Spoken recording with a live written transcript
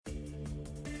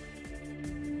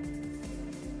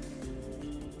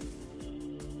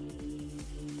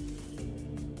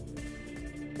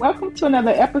Welcome to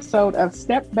another episode of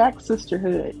Step Back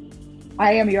Sisterhood.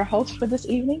 I am your host for this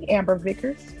evening, Amber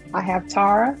Vickers. I have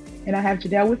Tara and I have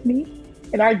Janelle with me,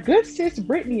 and our good sis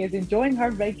Brittany is enjoying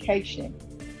her vacation.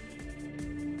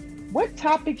 What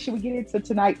topic should we get into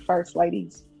tonight first,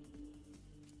 ladies?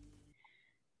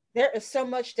 There is so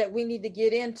much that we need to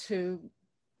get into,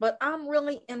 but I'm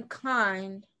really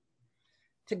inclined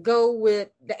to go with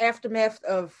the aftermath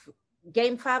of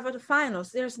Game 5 of the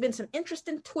finals. There's been some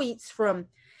interesting tweets from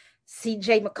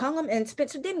CJ McCollum and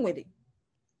Spencer Dinwiddie.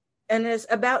 And it's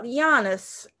about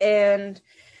Giannis. And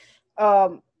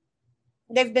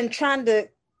they've been trying to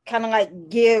kind of like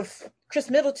give Chris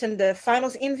Middleton the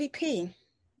finals MVP.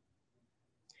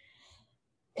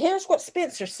 Here's what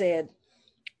Spencer said.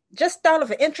 Just thought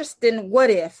of an interesting what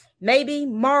if. Maybe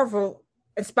Marvel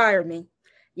inspired me.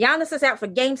 Giannis is out for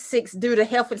Game 6 due to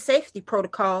health and safety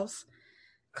protocols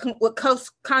with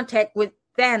close contact with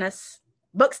Thanos.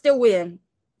 Bucks still win.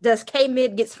 Does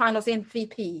K-Mid gets finals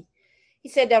MVP? He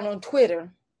said that on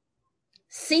Twitter.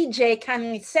 CJ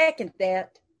kindly seconded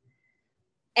that,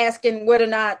 asking whether or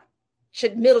not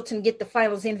should Middleton get the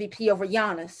finals MVP over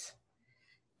Giannis.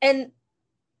 And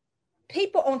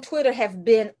people on Twitter have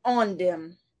been on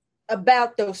them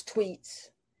about those tweets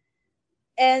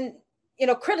and,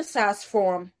 criticized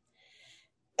for them,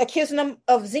 accusing them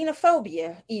of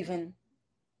xenophobia even.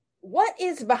 What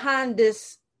is behind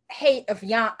this hate of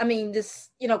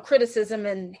criticism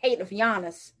and hate of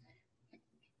Giannis?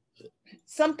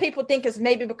 Some people think it's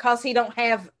maybe because he don't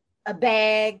have a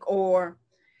bag, or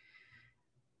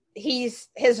his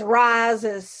rise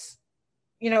is,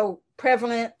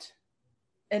 prevalent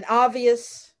and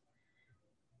obvious.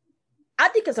 I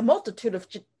think it's a multitude of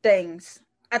things.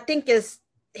 I think it's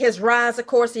his rise, of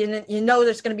course, and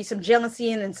there's going to be some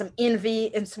jealousy and some envy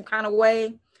in some kind of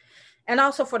way. And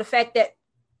also for the fact that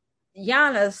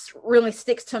Giannis really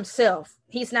sticks to himself.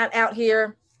 He's not out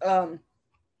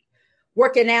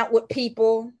working out with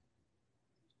people.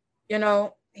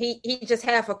 He just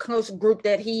have a close group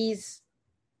that he's,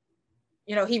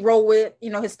 he roll with,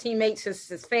 his teammates,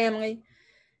 his family.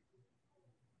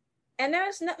 And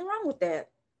there's nothing wrong with that.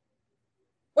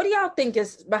 What do y'all think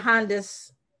is behind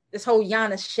this whole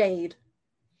Giannis shade?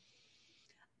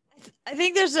 I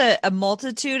think there's a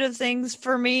multitude of things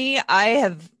for me. I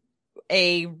have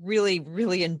really,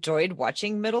 really enjoyed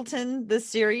watching Middleton this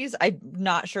series. I'm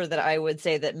not sure that I would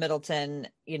say that Middleton,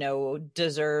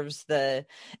 deserves the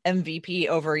MVP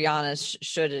over Giannis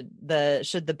should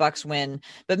the Bucks win.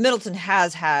 But Middleton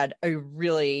has had a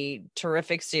really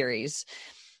terrific series.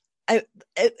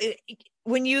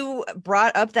 When you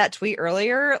brought up that tweet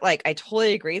earlier, like, I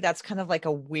totally agree. That's kind of like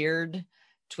a weird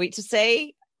tweet to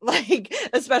say, like,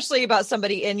 especially about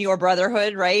somebody in your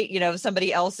brotherhood, right?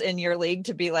 Somebody else in your league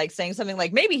to be like saying something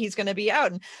like, maybe he's going to be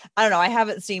out. And I don't know. I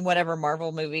haven't seen whatever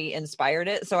Marvel movie inspired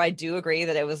it. So I do agree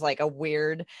that it was like a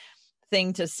weird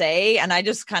thing to say. And I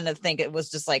just kind of think it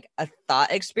was just like a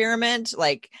thought experiment.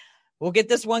 Like, we'll get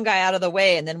this one guy out of the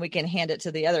way and then we can hand it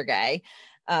to the other guy.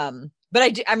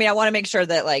 But I want to make sure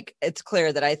that, like, it's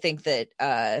clear that I think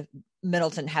that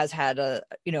Middleton has had a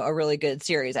really good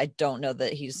series. I don't know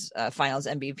that he's finals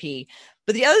MVP.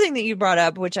 But the other thing that you brought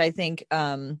up, which I think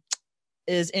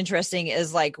is interesting,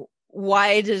 is like,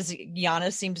 why does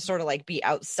Giannis seem to sort of like be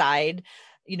outside,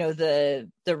 the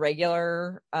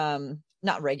regular,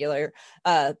 not regular,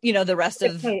 the rest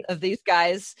of these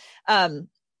guys. And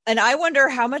I wonder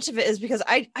how much of it is because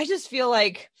I just feel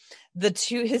like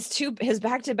his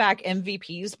back-to-back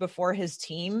MVPs before his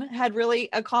team had really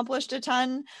accomplished a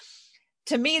ton.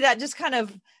 To me, that just kind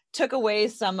of took away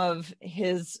some of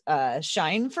his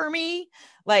shine for me.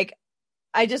 Like,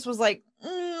 I just was like,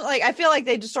 I feel like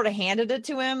they just sort of handed it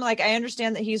to him. Like, I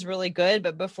understand that he's really good,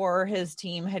 but before his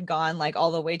team had gone like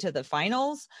all the way to the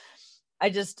finals,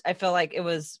 I feel like it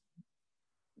was,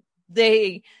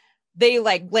 they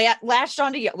like latched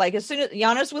onto, like, as soon as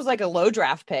Giannis was like a low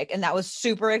draft pick, and that was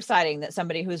super exciting that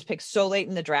somebody who was picked so late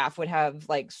in the draft would have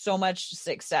like so much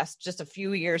success just a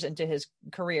few years into his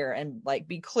career and like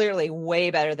be clearly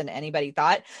way better than anybody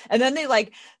thought. And then they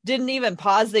like didn't even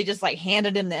pause. They just like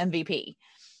handed him the MVP.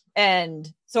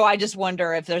 And so I just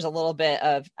wonder if there's a little bit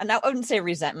of, and I wouldn't say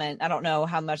resentment. I don't know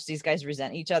how much these guys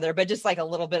resent each other, but just like a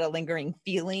little bit of lingering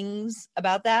feelings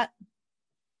about that.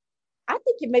 I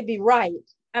think you may be right.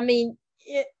 I mean,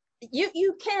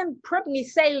 you can probably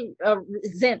say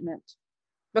resentment,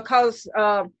 because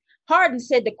Harden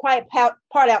said the quiet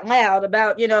part out loud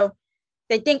about,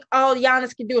 they think all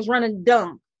Giannis can do is run and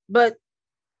dunk. But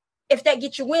if that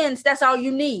gets you wins, that's all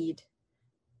you need.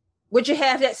 Would you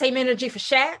have that same energy for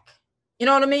Shaq? You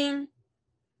know what I mean?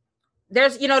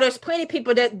 There's plenty of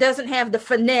people that doesn't have the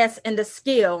finesse and the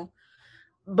skill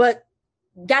but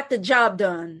got the job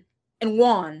done and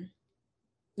won,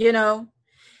 you know.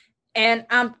 And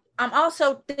I'm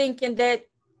also thinking that,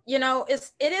 you know,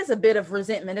 it is a bit of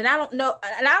resentment, and I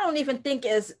don't even think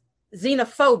it's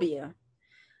xenophobia,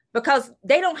 because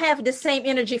they don't have the same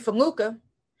energy for Luka.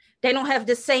 They don't have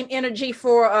the same energy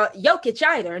for Jokic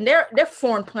either, and they're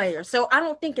foreign players. So I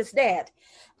don't think it's that.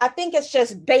 I think it's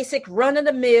just basic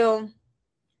run-of-the-mill,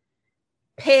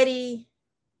 petty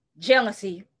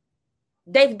jealousy.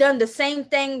 They've done the same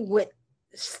thing with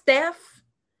Steph.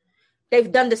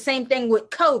 They've done the same thing with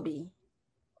Kobe.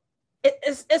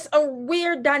 It's a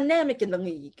weird dynamic in the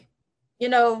league, you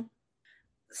know.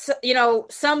 So, you know,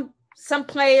 some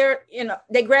player, you know,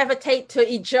 they gravitate to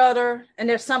each other, and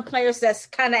there's some players that's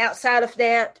kind of outside of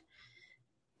that,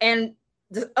 and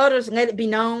the others let it be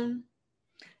known.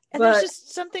 And there's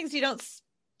just some things you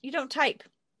don't type.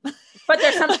 But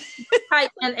there's some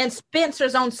type, and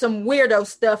Spencer's on some weirdo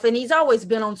stuff, and he's always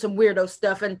been on some weirdo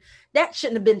stuff, and that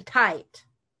shouldn't have been tight.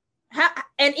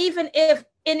 And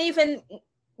even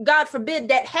God forbid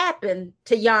that happened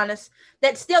to Giannis,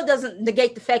 that still doesn't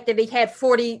negate the fact that he had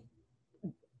 40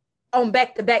 on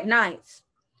back-to-back nights.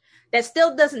 That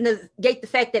still doesn't negate the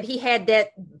fact that he had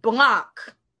that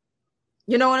block.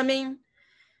 You know what I mean?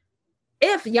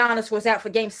 If Giannis was out for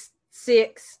game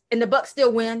 6 and the Bucks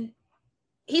still win,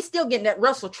 he's still getting that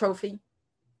Russell trophy.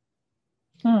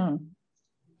 I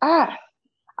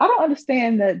don't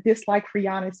understand the dislike for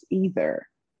Giannis either.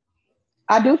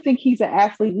 I do think he's an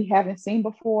athlete we haven't seen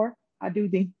before. I do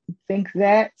think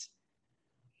that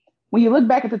when you look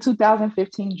back at the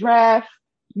 2015 draft,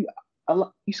 you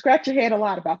scratch your head a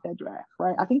lot about that draft,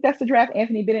 right? I think that's the draft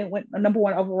Anthony Bennett went number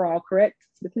 1 overall, correct?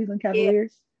 The Cleveland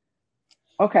Cavaliers.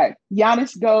 Yeah. Okay.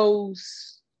 Giannis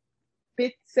goes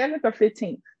 7th or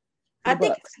 15th? I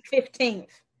think it's 15th.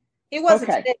 He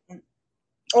wasn't 2nd.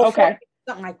 Or okay. 4th,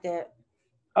 something like that.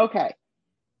 Okay.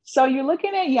 So you're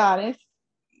looking at Giannis,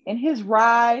 and his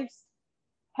rise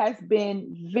has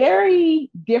been very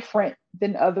different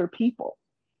than other people.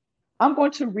 I'm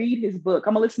going to read his book.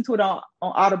 I'm going to listen to it on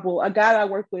Audible. A guy that I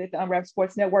work with on Unwrapped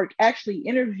Sports Network actually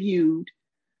interviewed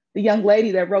the young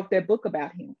lady that wrote that book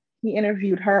about him. He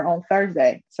interviewed her on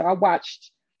Thursday. So I watched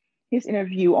his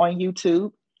interview on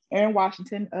YouTube. Aaron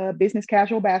Washington, Business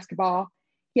Casual Basketball.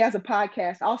 He has a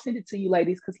podcast. I'll send it to you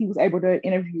ladies because he was able to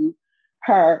interview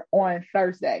her on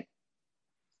Thursday.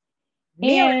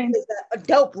 Miriam is a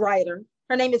dope writer.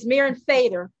 Her name is Miriam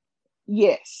Fader.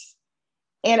 Yes.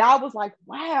 And I was like,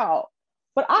 wow.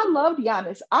 But I loved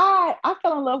Giannis. I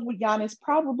fell in love with Giannis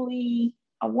probably,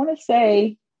 I want to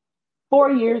say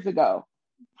 4 years ago.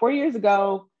 4 years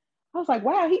ago, I was like,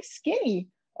 wow, he's skinny.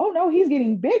 Oh no, he's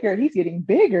getting bigger. He's getting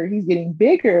bigger. He's getting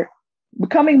bigger,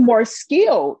 becoming more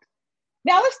skilled.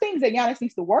 Now, there's things that Giannis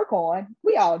needs to work on.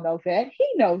 We all know that. He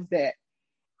knows that.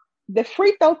 The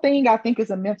free throw thing, I think,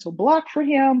 is a mental block for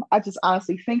him. I just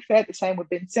honestly think that. The same with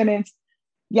Ben Simmons.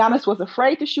 Giannis was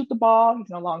afraid to shoot the ball. He's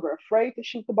no longer afraid to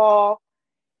shoot the ball.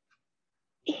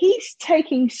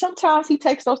 Sometimes he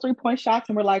takes those 3-point shots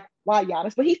and we're like, why,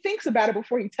 Giannis? But he thinks about it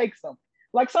before he takes them.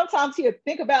 Like sometimes he'll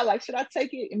think about like, should I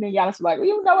take it? And then Giannis will be like, well,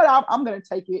 you know what? I'm going to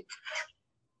take it.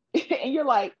 And you're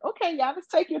like, okay, Giannis,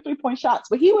 take your 3-point shots.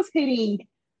 But he was hitting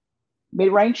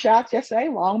mid-range shots yesterday,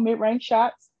 long mid-range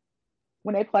shots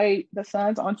when they played the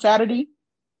Suns on Saturday.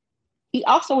 He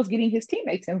also was getting his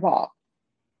teammates involved.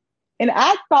 And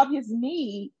I thought his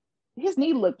knee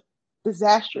looked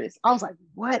disastrous. I was like,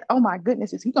 what? Oh my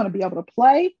goodness, is he going to be able to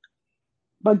play?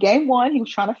 But game 1, he was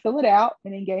trying to fill it out.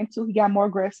 And in game 2, he got more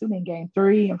aggressive. In game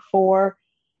 3 and 4,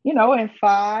 and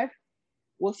 5.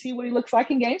 We'll see what he looks like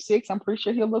in game 6. I'm pretty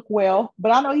sure he'll look well.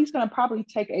 But I know he's going to probably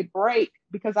take a break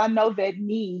because I know that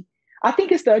knee. I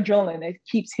think it's the adrenaline that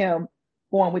keeps him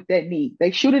going with that knee.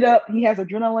 They shoot it up. He has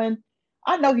adrenaline.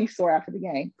 I know he's sore after the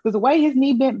game because the way his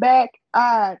knee bent back,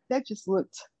 that just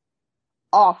looked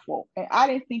awful. And I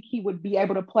didn't think he would be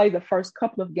able to play the first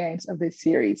couple of games of this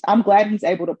series. I'm glad he's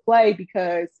able to play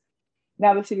because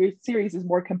now the series is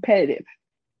more competitive.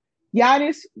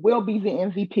 Giannis will be the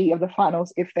MVP of the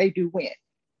finals if they do win.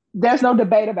 There's no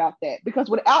debate about that because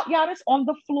without Giannis on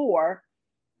the floor,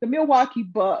 the Milwaukee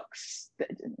Bucks,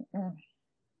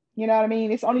 you know what I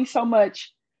mean? It's only so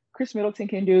much Chris Middleton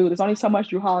can do. There's only so much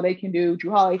Jrue Holiday can do.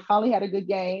 Jrue Holiday finally had a good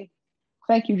game.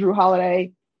 Thank you, Jrue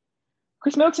Holiday.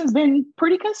 Chris Middleton's been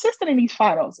pretty consistent in these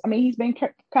finals. I mean, he's been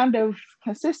kind of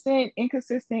consistent,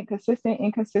 inconsistent,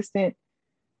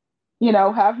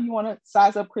 however you want to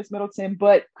size up Chris Middleton.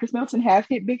 But Chris Middleton has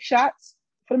hit big shots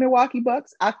for the Milwaukee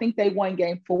Bucks. I think they won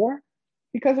game 4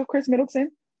 because of Chris Middleton.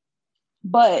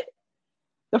 But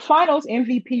the finals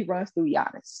MVP runs through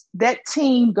Giannis. That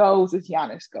team goes as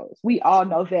Giannis goes. We all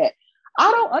know that.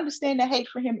 I don't understand the hate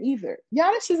for him either.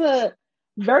 Giannis is a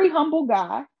very humble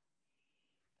guy.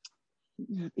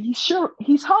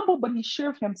 He's humble, but he's sure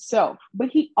of himself. But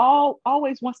he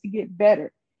always wants to get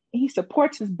better. And he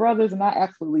supports his brothers, and I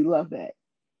absolutely love that.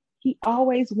 He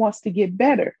always wants to get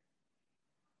better.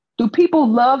 Do people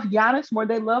love Giannis more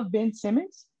than they love Ben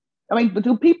Simmons? I mean, but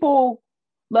do people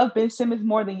love Ben Simmons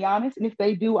more than Giannis? And if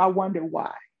they do, I wonder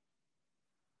why.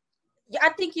 Yeah, I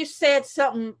think you said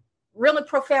something really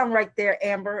profound right there,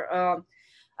 Amber,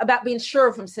 about being sure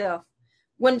of himself.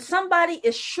 When somebody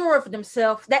is sure of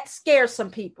themselves, that scares some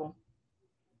people.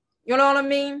 You know what I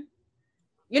mean?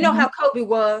 You know how Kobe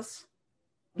was.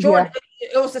 Jordan,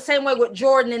 It was the same way with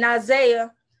Jordan and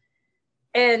Isaiah.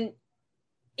 And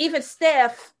even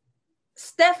Steph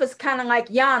is kind of like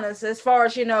Giannis as far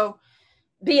as,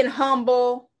 being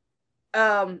humble.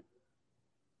 And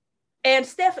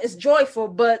Steph is joyful,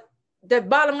 but the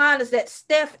bottom line is that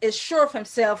Steph is sure of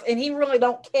himself and he really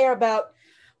don't care about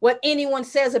what anyone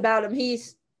says about him.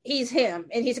 He's him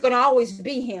and he's going to always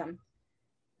be him.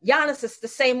 Giannis is the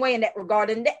same way in that regard.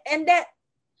 And that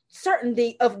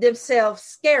certainty of themselves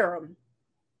scare them.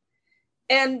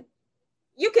 And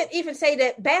you could even say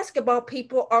that basketball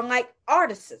people are like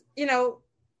artists, they're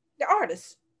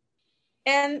artists.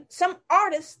 And some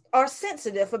artists are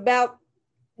sensitive about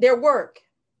their work.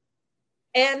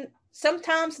 And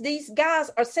sometimes these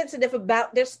guys are sensitive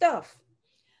about their stuff.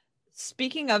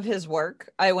 Speaking of his work,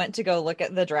 I went to go look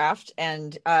at the draft,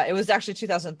 and it was actually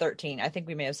 2013. I think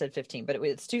we may have said 15, but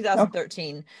it's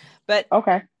 2013. Okay. But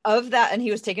of that, and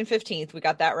he was taken 15th. We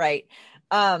got that right.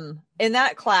 In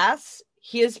that class,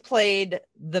 he has played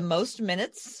the most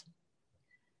minutes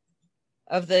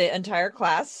of the entire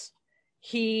class.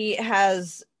 He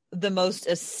has the most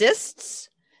assists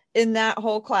in that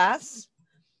whole class.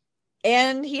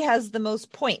 And he has the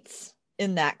most points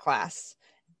in that class.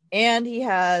 And he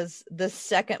has the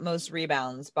second most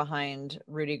rebounds behind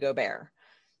Rudy Gobert.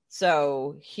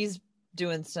 So he's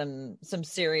doing some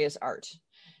serious art.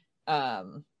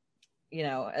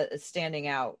 Standing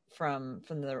out from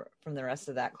the rest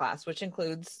of that class, which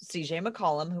includes CJ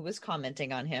McCollum, who was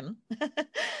commenting on him.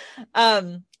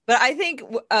 But I think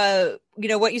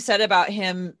what you said about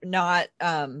him not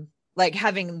like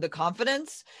having the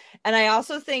confidence. And I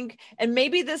also think, and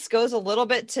maybe this goes a little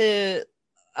bit to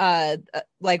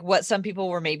like what some people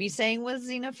were maybe saying was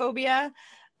xenophobia.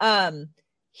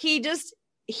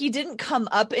 He didn't come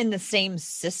up in the same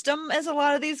system as a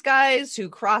lot of these guys who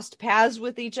crossed paths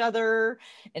with each other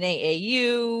in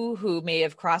AAU, who may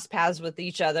have crossed paths with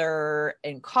each other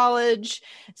in college.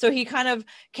 So he kind of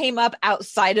came up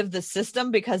outside of the system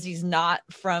because he's not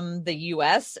from the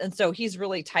US. And so he's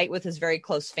really tight with his very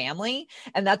close family.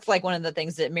 And that's like one of the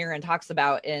things that Mirren talks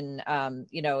about in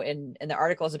the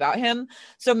articles about him.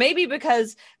 So maybe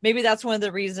that's one of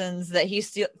the reasons that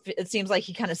it seems like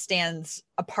he kind of stands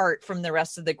apart from the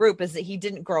rest of the group, is that he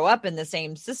didn't grow up in the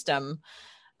same system,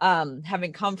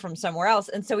 having come from somewhere else.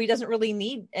 And so he didn't really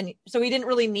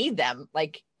need them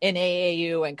like in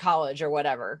AAU and college or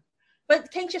whatever.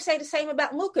 But can't you say the same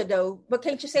about Luka though? But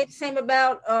can't you say the same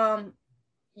about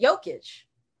Jokic?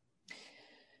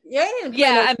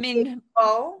 Yeah, I mean,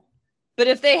 but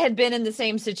if they had been in the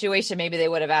same situation, maybe they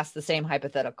would have asked the same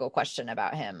hypothetical question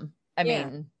about him. I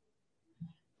mean,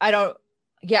 I don't,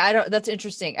 that's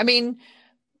interesting. I mean,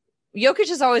 Jokic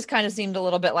has always kind of seemed a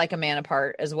little bit like a man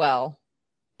apart as well.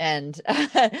 And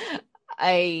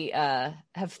I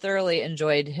have thoroughly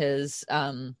enjoyed his,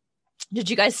 did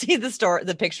you guys see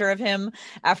the picture of him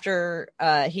after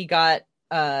he got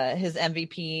his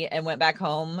MVP and went back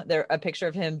home? A picture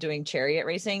of him doing chariot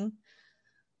racing.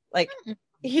 Like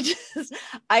he just,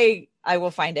 I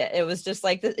will find it. It was just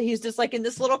like he's just like in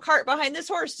this little cart behind this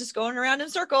horse, just going around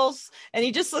in circles, and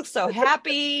he just looks so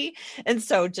happy and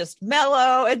so just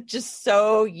mellow and just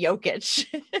so Jokic.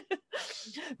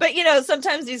 But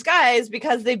sometimes these guys,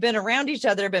 because they've been around each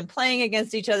other, been playing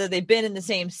against each other, they've been in the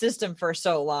same system for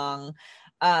so long.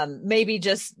 Maybe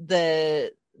just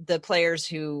the players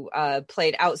who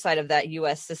played outside of that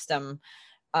U.S. system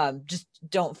just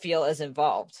don't feel as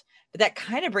involved. But that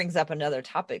kind of brings up another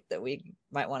topic that we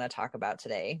might want to talk about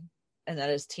today, and that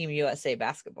is Team USA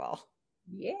basketball.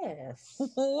 Yes.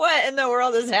 What in the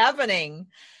world is happening?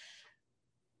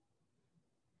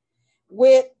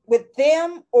 With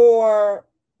them or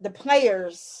the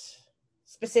players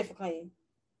specifically?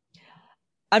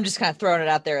 I'm just kind of throwing it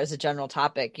out there as a general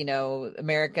topic.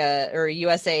 America or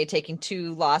USA taking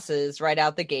 2 losses right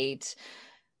out the gate.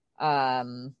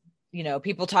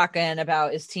 People talking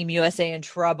about, is Team USA in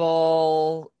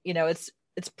trouble? It's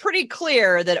it's pretty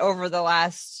clear that over the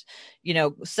last,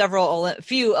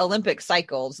 few Olympic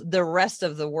cycles, the rest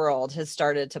of the world has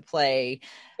started to play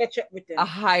a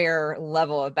higher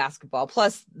level of basketball.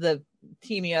 Plus, the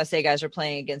Team USA guys are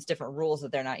playing against different rules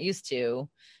that they're not used to.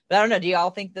 But I don't know. Do y'all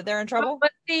think that they're in trouble?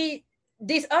 But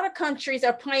these other countries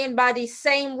are playing by these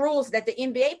same rules that the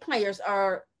NBA players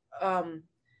are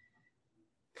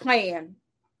playing,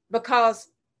 because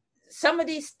some of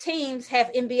these teams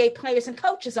have NBA players and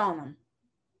coaches on them.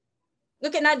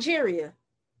 Look at Nigeria.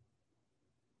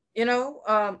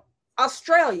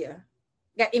 Australia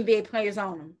got NBA players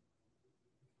on them.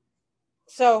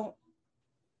 So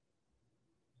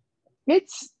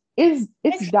it's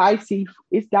dicey.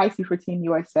 It's dicey for Team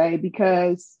USA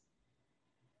because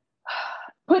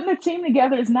putting a team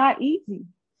together is not easy.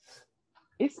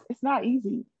 It's not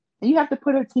easy. And you have to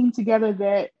put a team together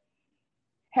that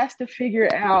has to figure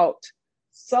out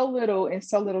so little in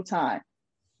so little time,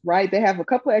 right? They have a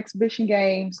couple of exhibition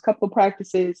games, couple of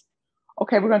practices.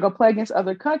 Okay, we're going to go play against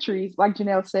other countries. Like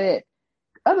Janelle said,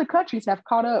 other countries have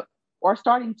caught up or are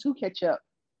starting to catch up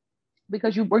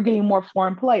because we're getting more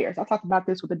foreign players. I talked about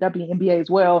this with the WNBA as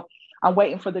well. I'm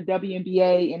waiting for the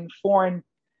WNBA and foreign,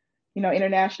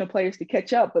 international players to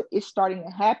catch up, but it's starting to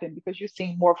happen because you're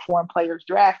seeing more foreign players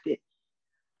drafted.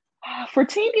 For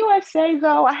Team USA,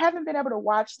 though, I haven't been able to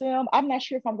watch them. I'm not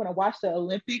sure if I'm going to watch the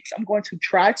Olympics. I'm going to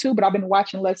try to, but I've been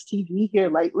watching less TV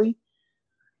here lately.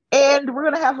 And we're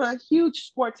going to have a huge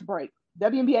sports break.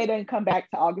 WNBA doesn't come back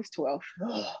to August 12th.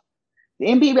 The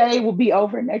NBA will be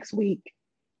over next week.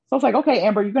 So it's like, okay,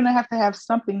 Amber, you're going to have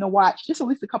something to watch, just at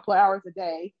least a couple of hours a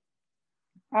day.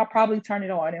 I'll probably turn it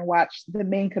on and watch the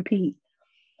men compete.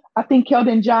 I think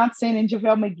Keldon Johnson and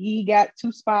JaVale McGee got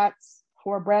 2 spots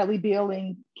for Bradley Beal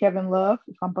and Kevin Love,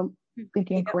 if I'm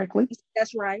thinking correctly.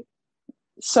 That's right.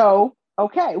 So,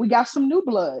 okay, we got some new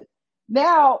blood.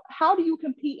 Now, how do you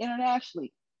compete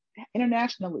internationally?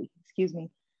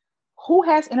 Who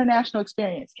has international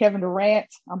experience? Kevin Durant.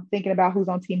 I'm thinking about who's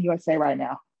on Team USA right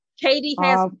now. Katie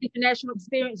has international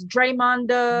experience. Draymond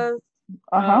does.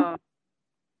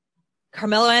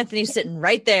 Carmelo Anthony's sitting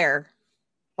right there.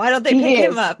 Why don't they pick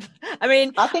him up? I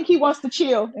mean, I think he wants to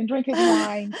chill and drink his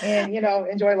wine and,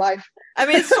 enjoy life. I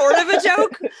mean, it's sort of a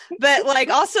joke, but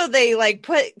also they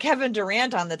put Kevin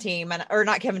Durant on the team or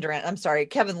not Kevin Durant. I'm sorry,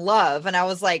 Kevin Love. And I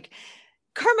was like,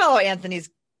 Carmelo Anthony's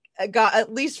got,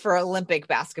 at least for Olympic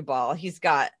basketball, he's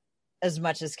got as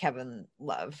much as Kevin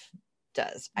Love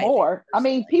does. More. I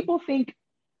mean, people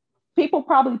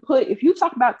probably put, if you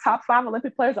talk about top 5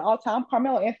 Olympic players of all time,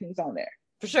 Carmelo Anthony's on there.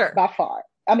 For sure. By far.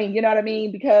 I mean, you know what I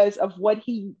mean? Because of what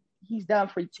he's done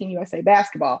for Team USA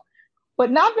basketball. But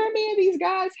not very many of these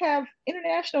guys have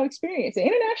international experience. And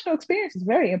international experience is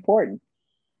very important.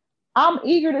 I'm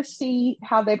eager to see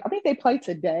how I think they play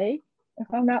today, if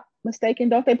I'm not mistaken.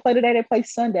 Don't they play today? They play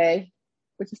Sunday,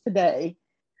 which is today.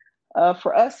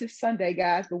 For us, it's Sunday,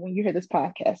 guys. But when you hear this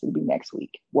podcast, it'll be next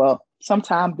week. Well,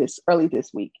 sometime early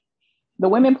this week. The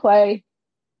women play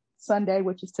Sunday,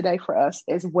 which is today for us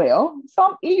as well. So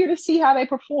I'm eager to see how they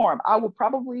perform. I will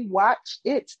probably watch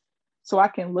it so I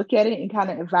can look at it and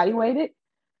kind of evaluate it.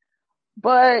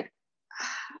 But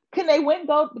can they win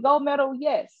the gold medal?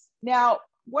 Yes. Now,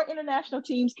 what international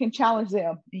teams can challenge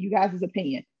them, in you guys'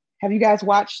 opinion? Have you guys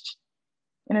watched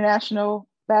international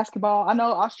basketball? I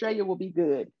know Australia will be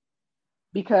good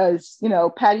because,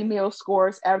 Patty Mills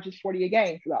averages 40 a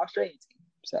game for the Australian team.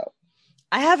 So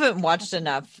I haven't watched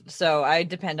enough, so I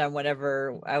depend on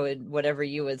whatever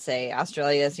you would say.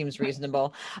 Australia seems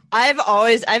reasonable. I've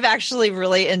actually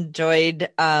really enjoyed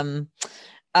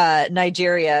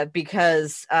Nigeria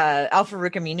because Alpha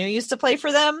Rukaminu used to play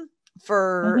for them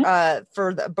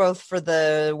both for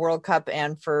the World Cup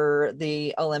and for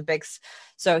the Olympics.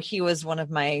 So he was one of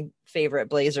my favorite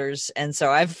Blazers. And so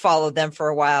I've followed them for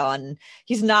a while, and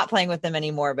he's not playing with them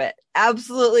anymore, but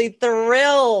absolutely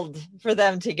thrilled for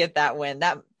them to get that win.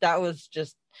 That was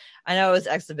just, I know it was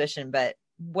exhibition, but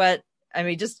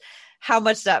just how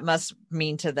much that must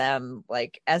mean to them,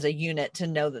 as a unit, to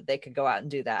know that they could go out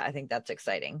and do that. I think that's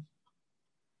exciting.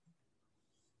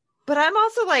 But I'm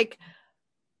also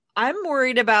I'm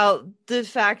worried about the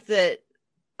fact that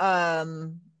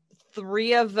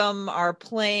 3 of them are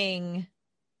playing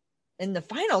in the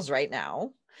finals right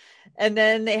now. And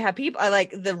then they have people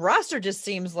the roster just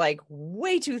seems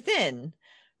way too thin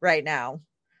right now.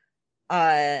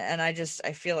 And I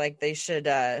feel like they should,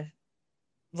 I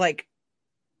don't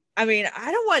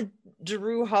want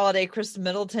Drew Holiday, Chris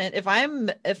Middleton. If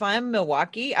I'm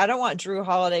Milwaukee, I don't want Drew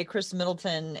Holiday, Chris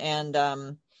Middleton,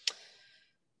 and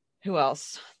who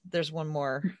else? There's one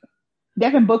more.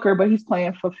 Devin Booker, but he's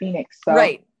playing for Phoenix. So.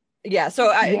 Right. Yeah.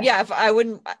 So if I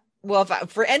wouldn't, well,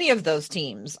 for any of those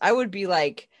teams, I would be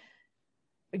like,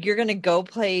 you're going to go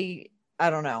play. I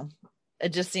don't know. It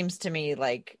just seems to me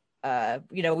like,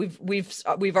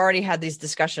 we've already had these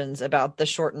discussions about the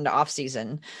shortened off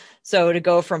season. So to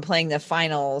go from playing the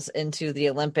finals into the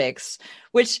Olympics,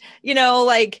 which,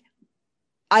 like,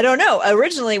 I don't know.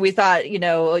 Originally we thought,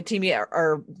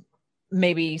 or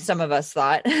maybe some of us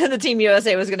thought the Team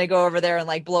USA was going to go over there and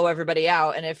like blow everybody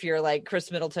out. And if you're like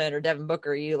Chris Middleton or Devin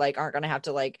Booker, you like aren't going to have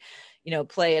to like,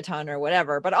 play a ton or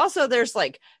whatever. But also there's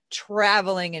like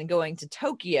traveling and going to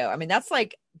Tokyo. I mean, that's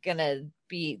like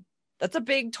that's a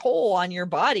big toll on your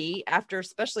body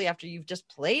especially after you've just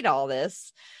played all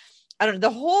this. I don't know.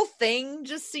 The whole thing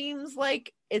just seems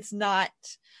like it's not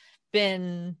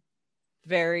been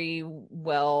very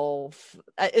well.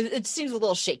 It seems a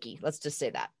little shaky. Let's just say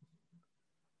that.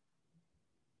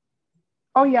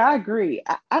 Oh yeah, I agree.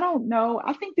 I don't know.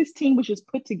 I think this team was just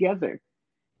put together.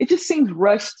 It just seems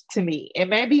rushed to me. And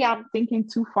maybe I'm thinking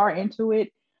too far into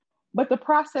it, but the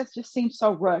process just seems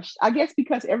so rushed. I guess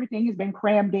because everything has been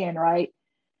crammed in, right?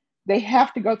 They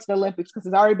have to go to the Olympics because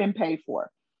it's already been paid for.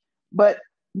 But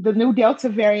the new Delta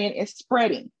variant is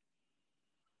spreading.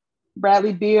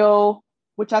 Bradley Beal,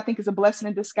 which I think is a blessing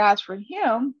in disguise for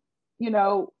him,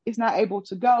 is not able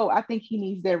to go. I think he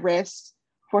needs that rest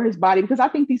for his body because I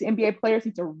think these NBA players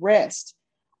need to rest.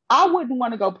 I wouldn't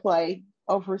want to go play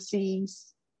overseas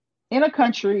in a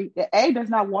country that A, does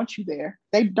not want you there.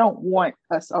 They don't want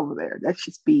us over there. Let's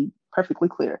just be perfectly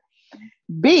clear.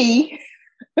 B,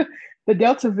 the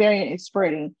Delta variant is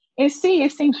spreading. And C,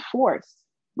 it seems forced.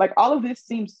 Like all of this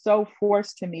seems so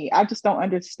forced to me. I just don't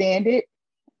understand it.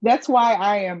 That's why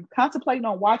I am contemplating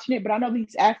on watching it. But I know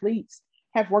these athletes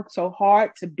have worked so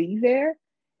hard to be there.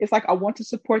 It's like I want to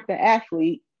support the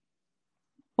athlete,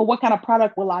 but what kind of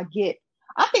product will I get?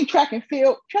 I think track and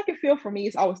field for me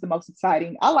is always the most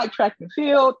exciting. I like track and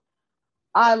field.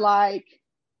 I like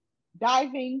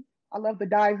diving. I love the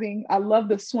diving. I love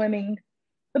the swimming.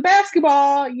 The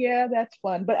basketball, yeah, that's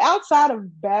fun. But outside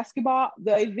of basketball,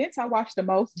 the events I watch the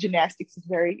most, gymnastics is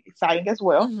very exciting as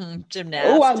well. Mm-hmm.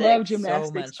 Gymnastics. Oh, I love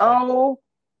gymnastics. So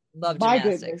love my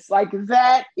gymnastics. Goodness. Like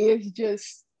that is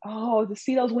just, to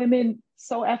see those women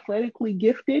so athletically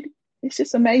gifted, it's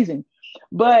just amazing.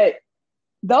 But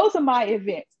those are my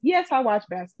events. Yes, I watch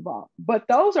basketball, but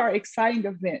those are exciting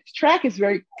events. Track is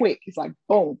very quick. It's like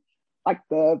boom, like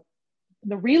the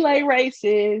relay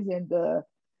races and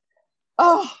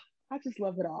I just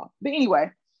love it all. But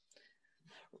anyway,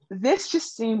 this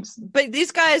just seems. But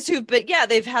these guys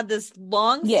they've had this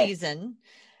long season,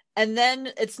 and then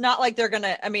it's not like they're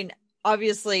gonna. I mean,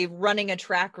 obviously, running a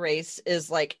track race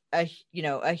is like a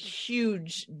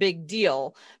huge big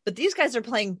deal. But these guys are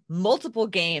playing multiple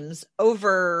games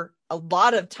over a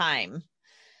lot of time.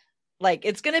 Like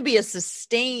it's going to be a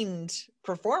sustained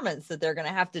performance that they're going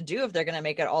to have to do if they're going to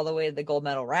make it all the way to the gold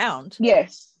medal round.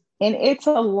 Yes, and it's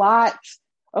a lot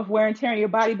of wear and tear on your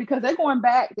body because they're going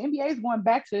back. The NBA is going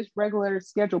back to its regular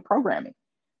scheduled programming,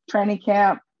 training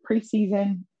camp,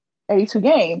 preseason, 82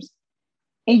 games,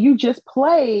 and you just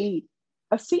played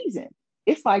a season.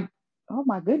 It's like, oh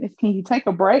my goodness, can you take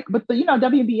a break? But the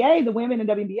WNBA, the women in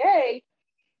WNBA,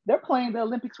 they're playing the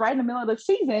Olympics right in the middle of the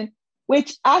season,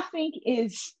 which I think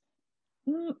is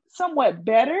somewhat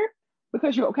better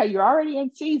because you're already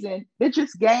in season. They're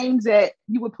just games that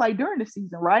you would play during the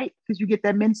season, right? Because you get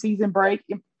that mid-season break.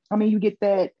 I mean, you get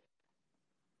that,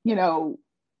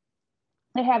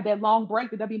 they have that long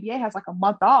break. The WNBA has like a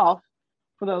month off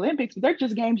for the Olympics, but they're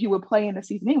just games you would play in the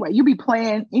season anyway. You'd be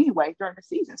playing anyway during the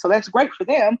season. So that's great for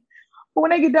them. But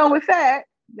when they get done with that,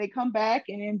 they come back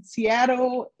and in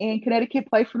Seattle and Connecticut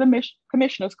play for the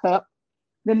Commissioner's Cup.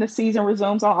 Then the season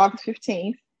resumes on August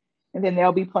 15th. And then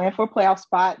they'll be playing for a playoff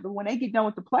spot. But when they get done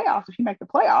with the playoffs, if you make the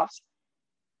playoffs,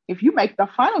 if you make the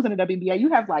finals in the WNBA, you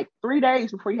have like 3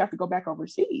 days before you have to go back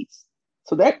overseas.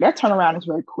 So that turnaround is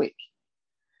very quick.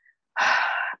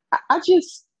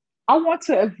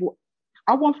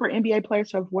 I want for NBA players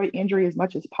to avoid injury as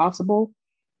much as possible.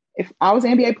 If I was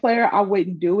an NBA player, I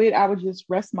wouldn't do it. I would just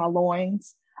rest my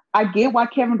loins. I get why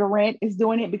Kevin Durant is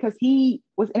doing it because he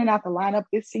was in and out the lineup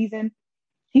this season.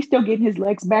 He's still getting his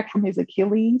legs back from his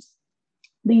Achilles.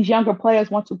 These younger players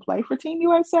want to play for Team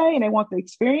USA and they want the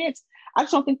experience. I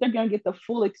just don't think they're going to get the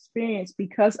full experience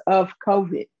because of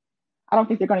COVID. I don't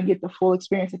think they're going to get the full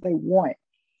experience that they want.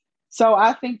 So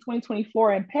I think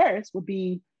 2024 in Paris would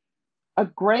be a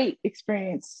great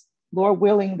experience, Lord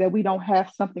willing, that we don't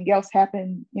have something else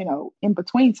happen, in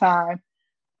between time.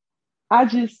 I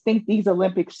just think these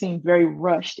Olympics seem very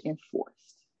rushed and forced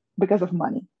because of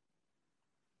money.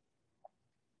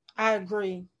 I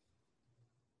agree.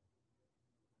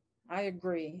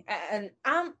 And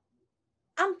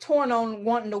I'm torn on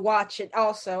wanting to watch it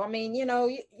also. I mean,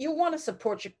 you want to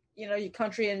support your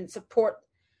country and support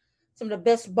some of the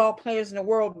best ball players in the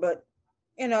world, but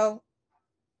you know,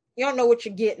 you don't know what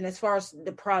you're getting as far as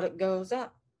the product goes. I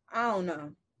don't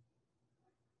know.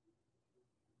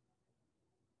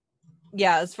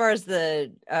 Yeah, as far as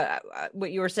the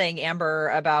what you were saying, Amber,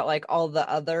 about like all the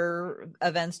other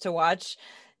events to watch,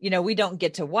 we don't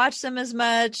get to watch them as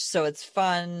much, so it's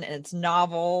fun and it's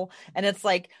novel, and it's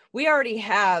like we already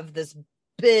have this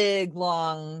big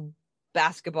long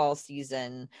basketball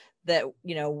season that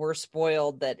we're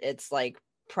spoiled that it's like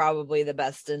probably the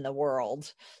best in the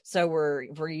world, so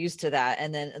we're used to that.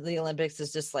 And then the Olympics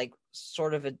is just like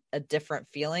sort of a different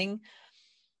feeling.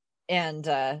 And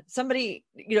somebody,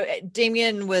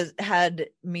 Damien had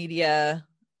media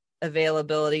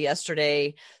availability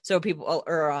yesterday, so people,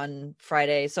 or on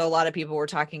Friday, so a lot of people were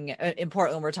talking in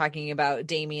Portland, we're talking about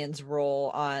Damien's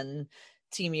role on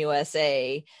Team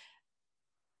USA,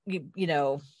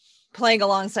 playing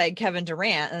alongside Kevin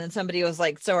Durant. And then somebody was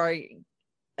like, so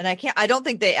and I don't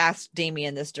think they asked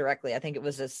Damien this directly. I think it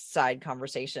was a side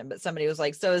conversation, but somebody was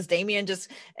like, so is Damien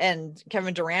and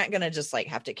Kevin Durant going to just like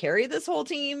have to carry this whole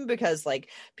team because like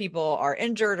people are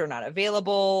injured or not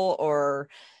available, or,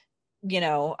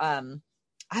 I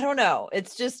don't know.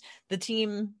 It's just the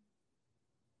team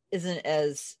isn't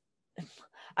as,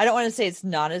 I don't want to say it's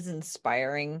not as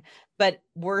inspiring, but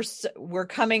we're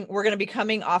going to be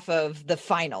coming off of the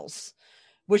finals,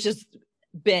 which has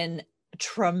been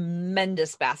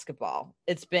tremendous basketball.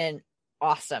 It's been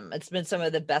awesome. It's been some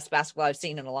of the best basketball I've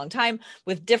seen in a long time,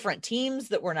 with different teams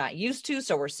that we're not used to.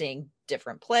 So we're seeing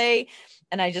different play.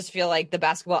 And I just feel like the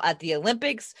basketball at the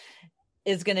Olympics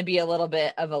is going to be a little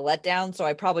bit of a letdown. So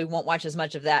I probably won't watch as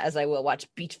much of that as I will watch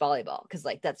beach volleyball, because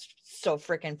like that's so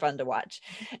freaking fun to watch,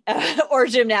 or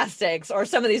gymnastics, or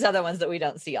some of these other ones that we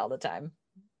don't see all the time.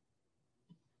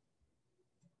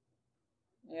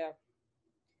 Yeah.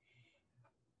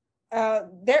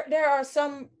 There are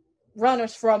some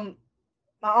runners from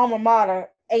my alma mater,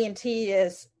 A&T,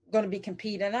 is going to be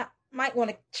competing. I might want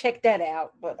to check that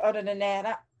out. But other than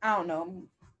that, I don't know. I'm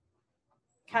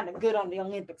kind of good on the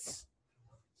Olympics.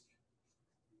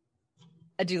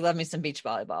 I do love me some beach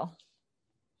volleyball.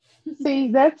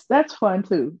 See, that's fun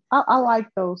too. I like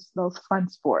those fun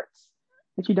sports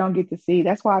that you don't get to see.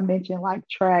 That's why I mentioned like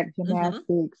track, gymnastics.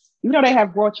 Mm-hmm. Even though they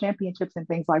have world championships and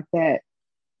things like that.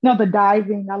 No, the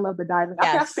diving. I love the diving.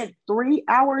 Yes. I spent 3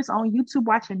 hours on YouTube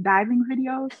watching diving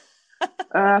videos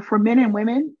for men and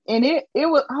women. And it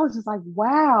was, I was just like,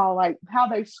 wow, like how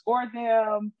they score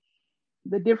them,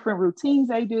 the different routines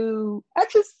they do. I'm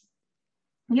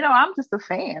just a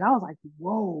fan. I was like,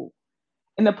 whoa.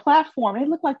 And the platform, they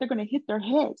look like they're going to hit their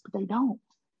heads, but they don't.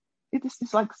 It's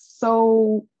just like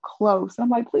so close. I'm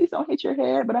like, please don't hit your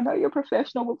head. But I know you're a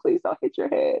professional, but please don't hit your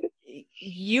head.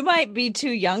 You might be too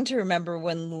young to remember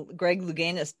when Greg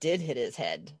Louganis did hit his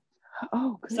head.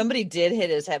 Oh, good. Somebody did hit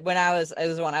his head when I was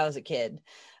a kid.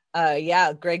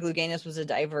 Greg Louganis was a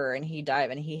diver, and he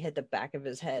dived and he hit the back of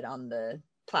his head on the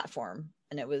platform,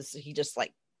 and he just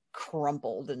like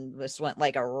crumpled and just went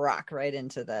like a rock right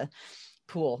into the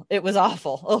pool. It was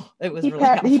awful. Oh, it was really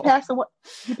awful. He passed away.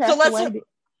 Away.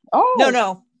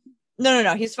 Oh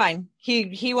no, he's fine.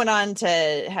 He went on to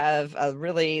have a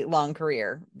really long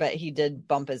career, but he did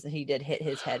hit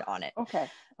his head on it. Okay.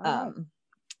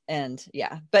 And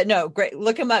yeah, but no, great.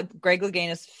 Look him up. Greg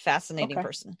Louganis, fascinating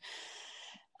person.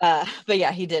 But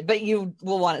yeah, he did. But you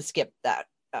will want to skip that.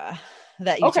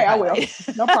 Okay, I will.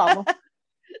 No problem.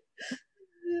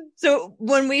 So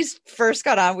when we first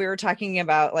got on, we were talking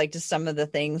about like just some of the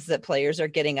things that players are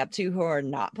getting up to who are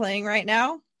not playing right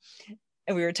now.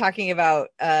 And we were talking about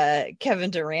Kevin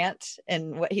Durant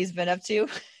and what he's been up to,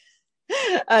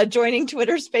 joining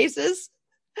Twitter Spaces.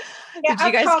 Yeah, did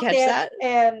you guys catch that?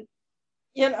 And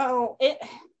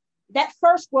that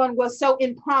first one was so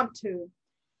impromptu.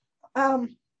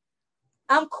 I'm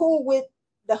cool with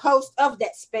the host of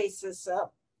that Spaces,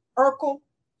 Urkel.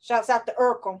 Shouts out to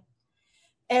Urkel.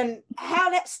 And how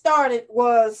that started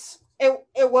was it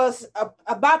was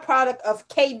a byproduct of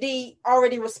KD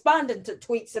already responding to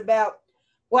tweets about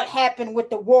what happened with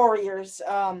the Warriors,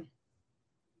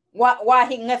 why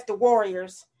he left the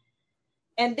Warriors.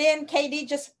 And then KD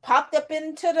just popped up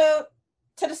into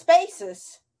the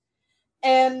Spaces.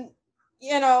 And,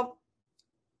 to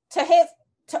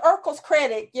Urkel's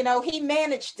credit, he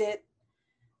managed it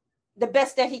the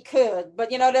best that he could. But,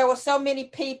 there were so many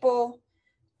people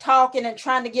talking and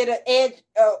trying to get a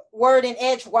word in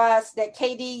edgewise that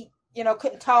KD,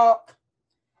 couldn't talk.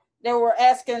 They were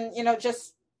asking,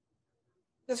 just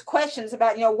questions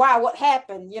about, why, what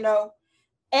happened,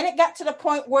 And it got to the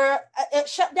point where it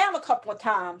shut down a couple of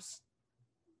times.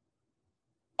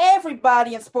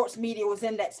 Everybody in sports media was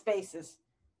in that spaces.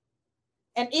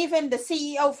 And even the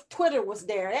CEO of Twitter was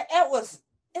there. It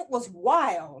was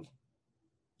wild.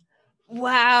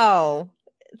 Wow.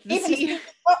 Even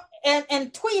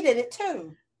and tweeted it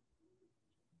too.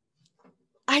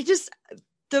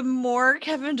 The more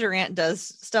Kevin Durant does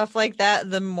stuff like that,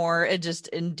 the more it just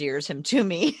endears him to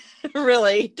me,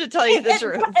 really, to tell you the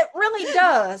truth. It really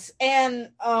does. And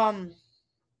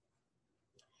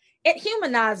it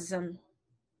humanizes him.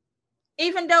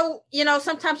 Even though,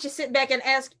 sometimes you sit back and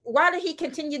ask, why did he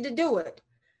continue to do it?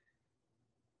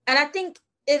 And I think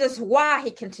it is why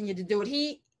he continued to do it.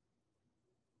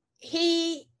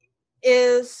 He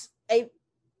is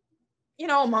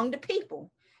among the people.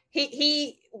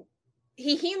 He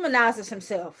humanizes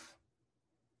himself.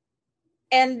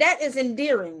 And that is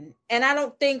endearing. And I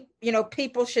don't think,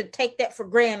 people should take that for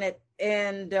granted.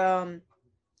 And,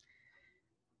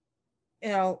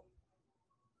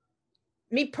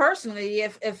 me personally,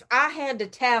 if I had the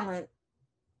talent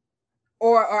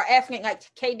or athlete like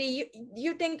KD,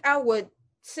 you think I would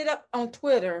sit up on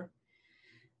Twitter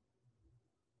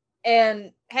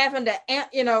and having the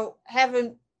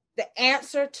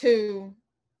answer to,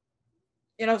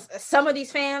 some of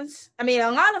these fans? I mean,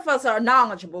 a lot of us are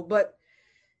knowledgeable, but,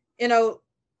 I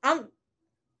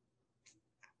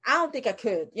don't think I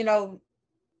could,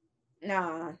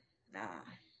 nah.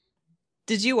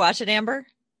 Did you watch it, Amber?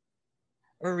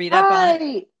 Or read up on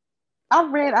it?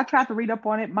 I tried to read up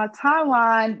on it. My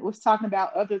timeline was talking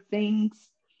about other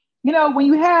things. When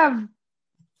you have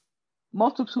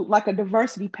multiple, like a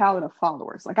diversity palette of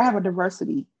followers, like I have a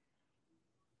diversity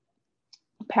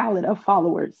palette of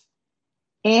followers,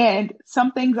 and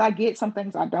some things I get, some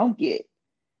things I don't get.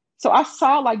 So I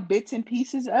saw like bits and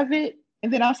pieces of it,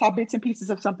 and then I saw bits and pieces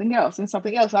of something else and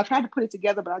something else. I tried to put it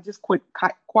together, but I just quite.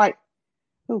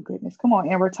 Oh goodness, come on,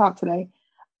 Amber, talk today.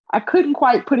 I couldn't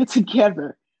quite put it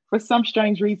together for some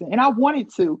strange reason. And I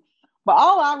wanted to, but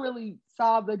all I really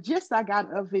saw, the gist I got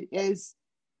of it is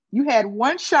you had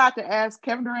one shot to ask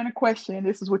Kevin Durant a question. And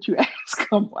this is what you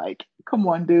ask him. Like, come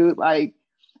on, dude. Like,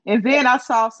 and then I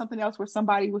saw something else where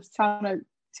somebody was trying to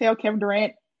tell Kevin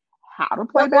Durant how to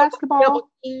play basketball.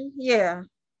 Yeah.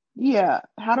 Yeah.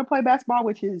 How to play basketball,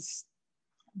 which is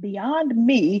beyond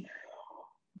me.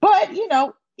 But,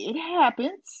 it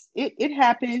happens. It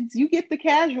happens. You get the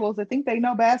casuals that think they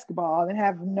know basketball and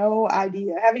have no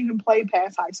idea, haven't even played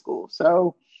past high school.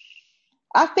 So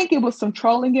I think it was some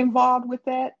trolling involved with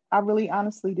that. I really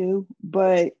honestly do.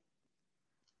 But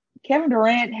Kevin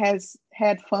Durant has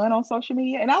had fun on social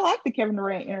media, and I like the Kevin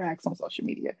Durant interacts on social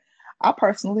media. I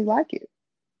personally like it.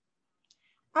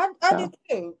 I do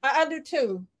too. I do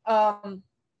too.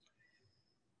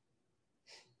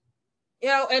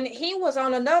 And he was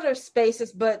on another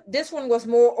spaces, but this one was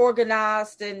more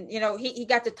organized, and he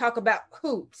got to talk about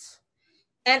hoops,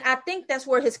 and I think that's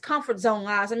where his comfort zone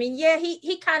lies. I mean, yeah,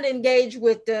 he kind of engaged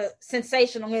with the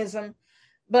sensationalism,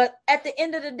 but at the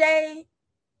end of the day,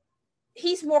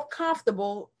 he's more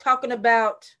comfortable talking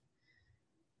about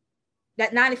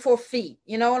that 94 feet.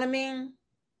 You know what I mean?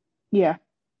 Yeah.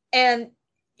 And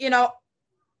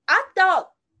I thought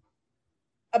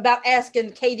about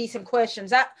asking KD some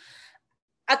questions.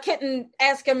 I couldn't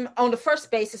ask him on the first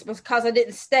basis because I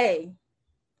didn't stay.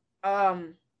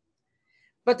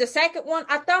 But the second one,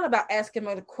 I thought about asking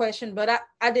him a question, but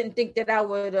I didn't think that I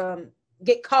would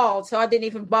get called, so I didn't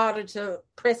even bother to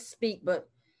press speak. But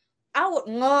I would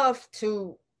love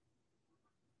to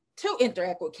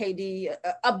interact with KD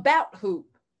about hoop,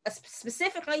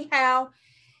 specifically how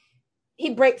he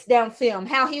breaks down film,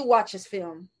 how he watches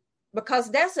film, because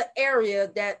that's an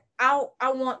area that I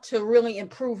want to really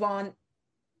improve on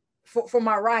for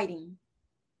my writing,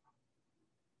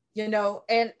 and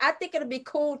I think it'll be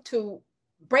cool to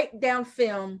break down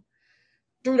film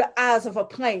through the eyes of a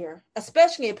player,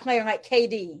 especially a player like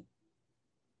KD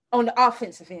on the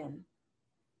offensive end,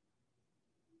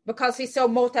 because he's so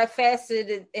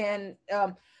multifaceted and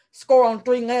score on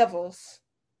 3 levels.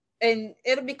 And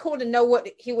it'll be cool to know what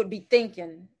he would be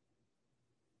thinking.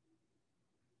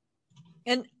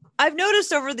 And I've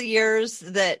noticed over the years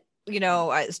that,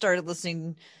 I started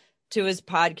listening to his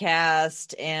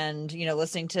podcast and,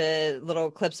 listening to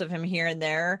little clips of him here and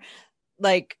there.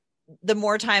 Like, the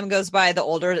more time goes by, the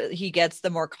older he gets, the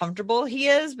more comfortable he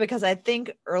is, because I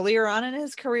think earlier on in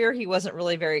his career, he wasn't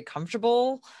really very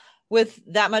comfortable with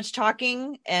that much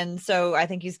talking. And so I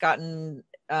think he's gotten,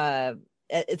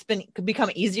 it's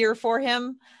become easier for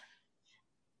him.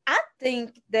 I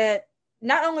think that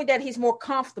not only that he's more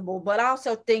comfortable, but I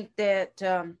also think that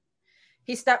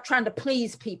He stopped trying to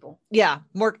please people. Yeah,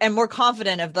 more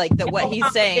confident of like that what he's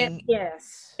saying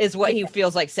is what he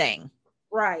feels like saying.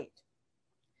 Right.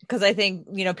 Because I think,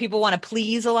 you know, people want to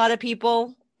please a lot of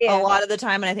people a lot of the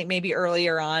time. And I think maybe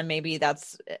earlier on, maybe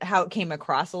that's how it came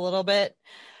across a little bit.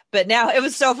 But now it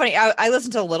was so funny. I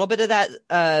listened to a little bit of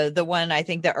that, the one I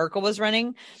think that Urkel was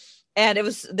running. And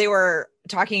they were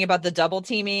talking about the double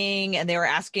teaming, and they were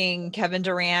asking Kevin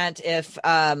Durant if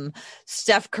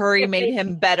Steph Curry made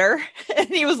him better. And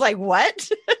he was like, what?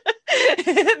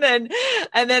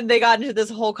 and then they got into this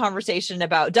whole conversation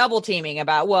about double teaming,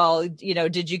 about, well, you know,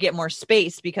 did you get more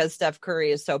space because Steph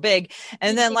Curry is so big?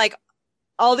 And then like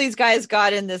all these guys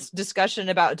got in this discussion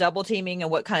about double teaming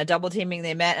and what kind of double teaming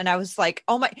they meant. And I was like,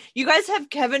 oh my, you guys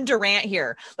have Kevin Durant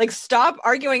here. Like, stop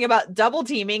arguing about double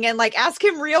teaming and like ask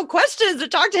him real questions to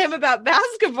talk to him about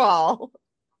basketball.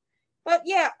 But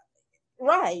yeah,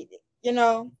 right. You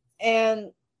know,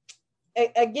 and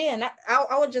again,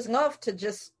 I would just love to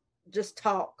just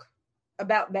talk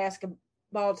about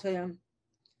basketball to him,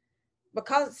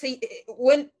 because see,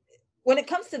 when it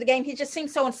comes to the game, he just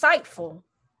seems so insightful.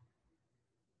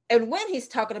 And when he's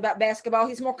talking about basketball,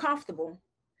 he's more comfortable.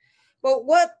 But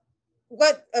what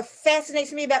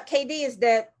fascinates me about KD is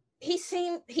that he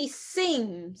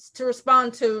seems to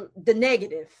respond to the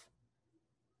negative.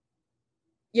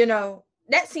 You know,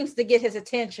 that seems to get his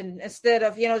attention, instead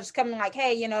of, you know, just coming like,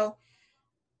 hey, you know,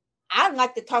 I'd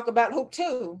like to talk about hoop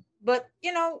too. But,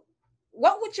 you know,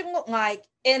 what would you look like?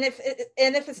 And if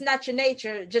it's not your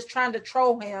nature, just trying to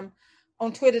troll him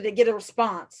on Twitter to get a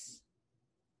response.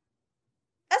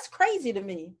 That's crazy to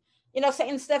me. You know,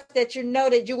 saying stuff that you know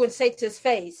that you would say to his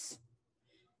face.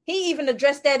 He even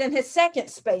addressed that in his second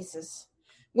spaces.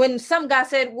 When some guy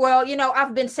said, well, you know,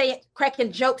 I've been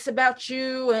cracking jokes about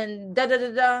you and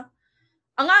da-da-da-da.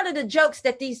 A lot of the jokes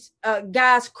that these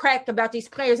guys crack about these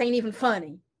players ain't even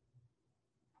funny.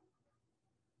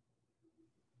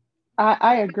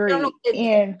 I agree. I don't know what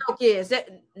the joke is. That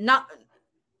not,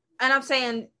 and I'm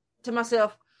saying to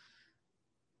myself,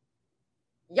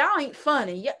 y'all ain't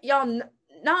funny. Y'all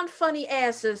non-funny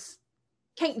asses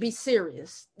can't be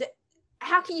serious.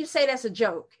 How can you say that's a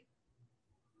joke?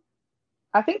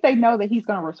 I think they know that he's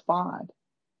going to respond.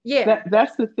 Yeah.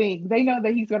 That's the thing. They know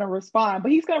that he's going to respond,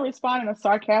 but he's going to respond in a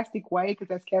sarcastic way because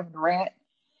that's Kevin Durant.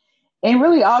 And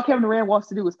really all Kevin Durant wants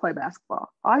to do is play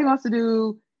basketball. All he wants to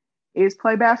do is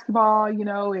play basketball, you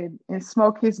know, and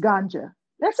smoke his ganja.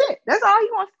 That's it. That's all he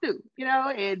wants to do, you know,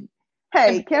 and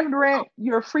hey, Kevin Durant,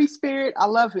 you're a free spirit. I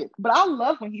love it. But I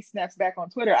love when he snaps back on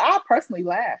Twitter. I personally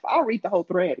laugh. I'll read the whole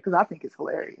thread because I think it's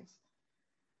hilarious.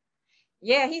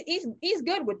 Yeah, he's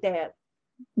good with that.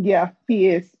 Yeah, he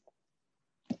is.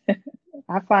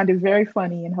 I find it very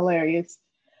funny and hilarious.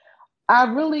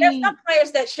 There's some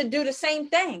players that should do the same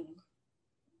thing.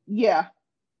 Yeah.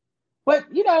 But,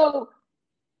 you know,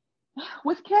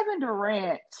 with Kevin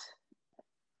Durant,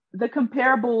 the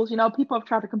comparables, you know, people have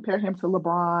tried to compare him to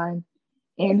LeBron.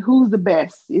 And who's the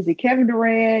best? Is it Kevin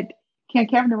Durant? Can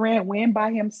Kevin Durant win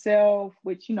by himself?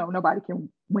 Which, you know, nobody can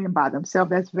win by themselves.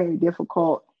 That's very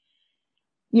difficult.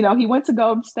 You know, he went to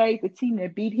Golden State, the team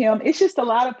that beat him. It's just a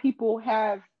lot of people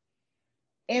have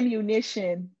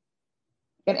ammunition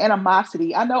and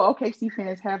animosity. I know OKC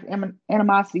fans have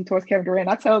animosity towards Kevin Durant.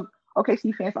 I tell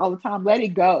OKC fans all the time, let it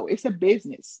go. It's a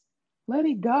business. Let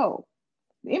it go.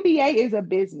 The NBA is a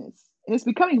business. And it's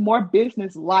becoming more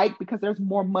business-like because there's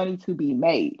more money to be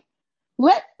made.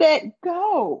 Let that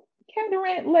go. Kevin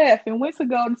Durant left and went to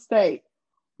Golden State.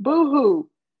 Boo-hoo.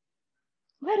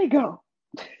 Let it go.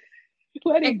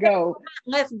 Let it go.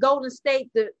 Left Golden State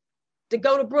to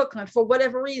go to Brooklyn for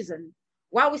whatever reason.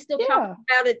 Why are we still talking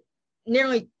about it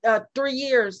nearly 3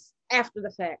 years after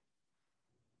the fact?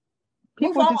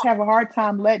 People just have a hard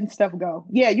time letting stuff go.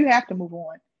 Yeah, you have to move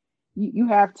on. You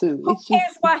have to. Who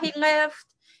cares why he left?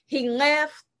 He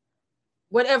left.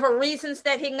 Whatever reasons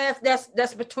that he left,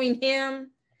 that's between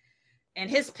him and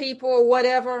his people or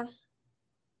whatever.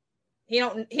 He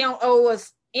don't owe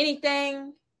us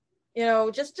anything. You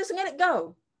know, just let it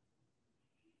go.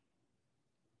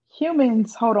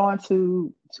 Humans hold on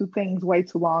to things way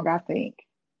too long, I think.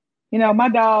 You know, my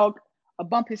dog will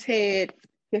bump his head,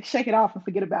 just shake it off and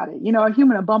forget about it. You know, a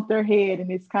human will bump their head and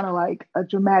it's kind of like a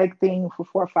dramatic thing for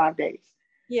 4 or 5 days.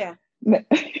 Yeah.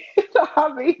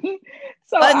 I mean,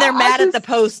 and they're mad at the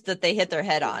post that they hit their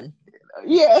head on.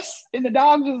 Yes. And my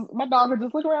dog would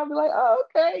just look around and be like, oh,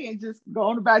 okay. And just go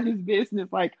on about his business.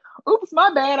 Like, oops,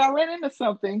 my bad. I ran into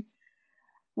something.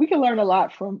 We can learn a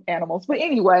lot from animals. But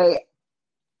anyway,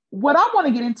 what I want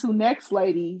to get into next,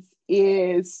 ladies,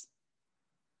 is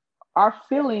our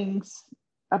feelings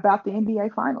about the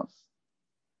NBA Finals.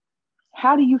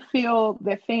 how do you feel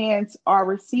that fans are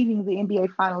receiving the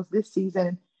NBA Finals this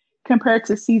season compared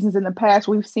to seasons in the past?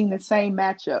 We've seen the same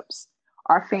matchups.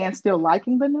 Are fans still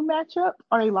liking the new matchup?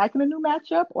 Are they liking the new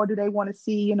matchup? Or do they want to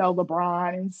see,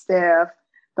 LeBron and Steph,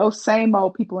 those same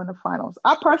old people in the finals?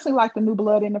 I personally like the new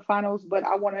blood in the finals, but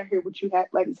I want to hear what you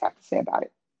ladies have to say about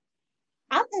it.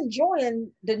 I'm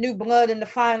enjoying the new blood in the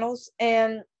finals.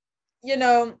 And,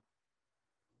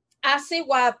 I see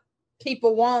why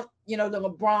people want, the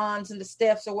LeBrons and the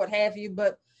Stephs or what have you.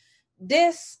 But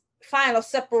this final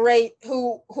separate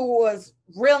who was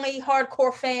really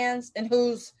hardcore fans and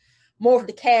who's more of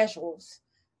the casuals.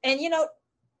 And,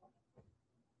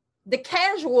 the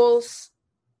casuals,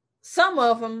 some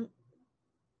of them,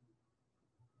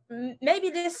 maybe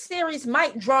this series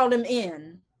might draw them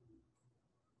in.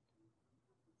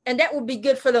 And that would be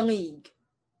good for the league.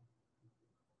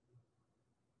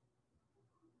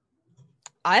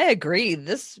 I agree.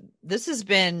 This has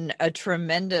been a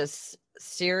tremendous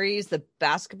series. The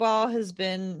basketball has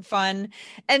been fun.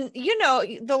 And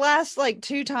the last like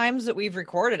 2 times that we've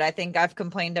recorded, I think I've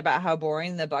complained about how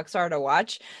boring the Bucks are to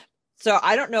watch. So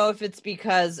I don't know if it's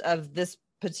because of this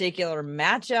particular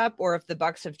matchup or if the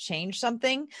Bucks have changed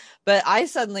something, but I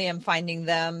suddenly am finding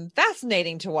them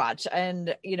fascinating to watch.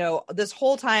 And this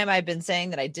whole time I've been saying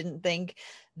that I didn't think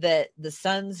that the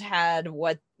Suns had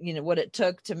what it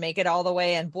took to make it all the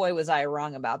way, and boy was I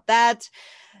wrong about that.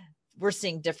 We're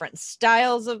seeing different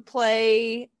styles of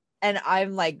play, and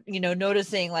I'm like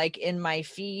noticing like in my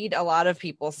feed a lot of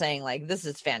people saying like, this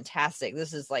is fantastic,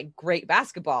 this is like great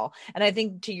basketball. And I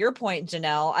think to your point,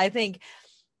 Janelle, I think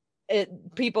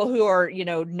people who are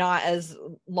not as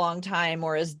long time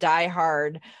or as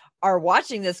diehard are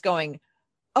watching this going,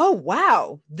 oh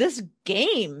wow, this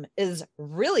game is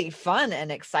really fun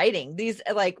and exciting. These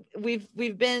like we've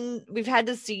had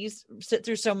to sit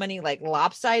through so many like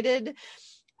lopsided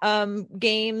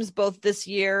games both this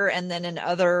year and then in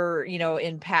other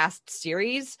in past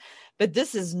series, but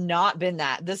this has not been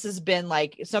that. This has been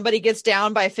like somebody gets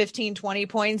down by 15-20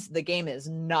 points, the game is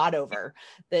not over,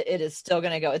 that it is still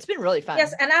going to go. It's been really fun.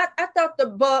 Yes, and I thought the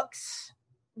Bucks,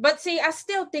 but see, I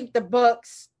still think the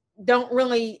Bucks don't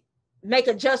really make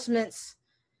adjustments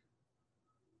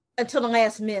until the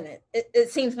last minute.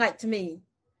 It seems like to me.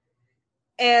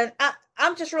 And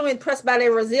I'm just really impressed by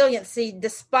their resiliency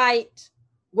despite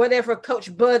whatever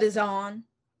Coach Bud is on.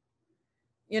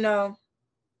 They're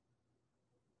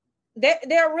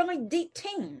a really deep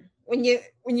team when you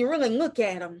really look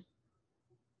at them.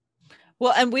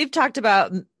 Well, and we've talked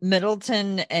about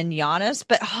Middleton and Giannis,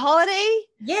 but Holiday,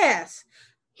 yes,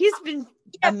 he's been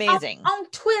amazing. On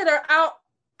Twitter,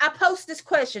 I post this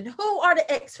question: who are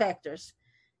the X factors?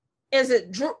 Is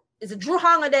it Jrue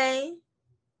Holiday?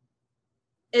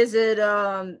 Is it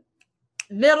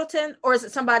Middleton, or is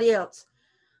it somebody else?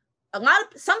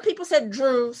 Some people said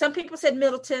Jrue, some people said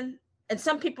Middleton, and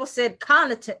some people said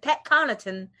Pat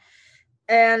Connaughton,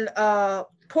 and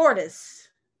Portis.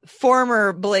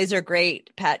 Former Blazer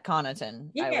great Pat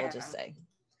Connaughton, yeah. I will just say.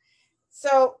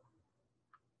 So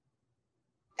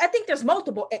I think there's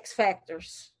multiple X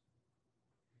factors.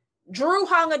 Jrue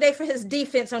Holiday for his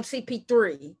defense on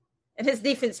CP3 and his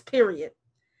defense period.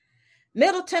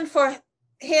 Middleton for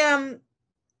him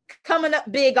coming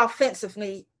up big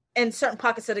offensively in certain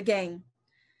pockets of the game.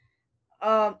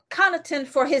 Connaughton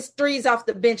for his threes off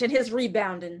the bench and his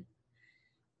rebounding.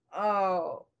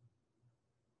 Portis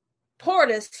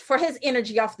for his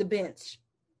energy off the bench.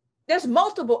 There's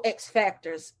multiple X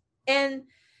factors, and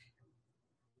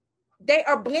they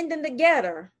are blending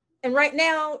together. And right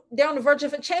now, they're on the verge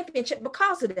of a championship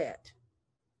because of that.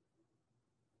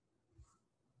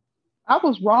 I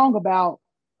was wrong about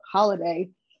Holiday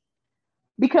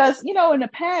because, in the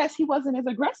past, he wasn't as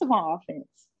aggressive on offense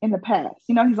in the past.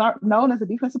 He's not known as a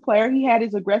defensive player. He had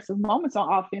his aggressive moments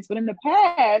on offense, but in the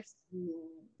past,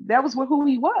 that was who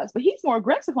he was. But he's more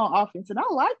aggressive on offense, and I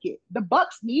like it. The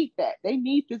Bucks need that. They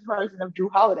need this version of Jrue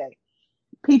Holiday.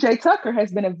 PJ Tucker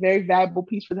has been a very valuable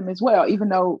piece for them as well, even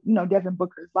though, Devin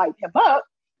Booker's lighted him up,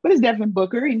 but it's Devin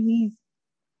Booker, and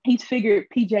he's figured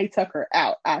PJ Tucker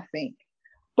out, I think.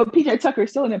 But PJ Tucker is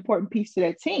still an important piece to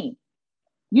that team.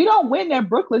 You don't win that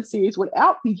Brooklyn series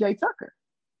without PJ Tucker.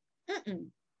 Mm-mm.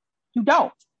 You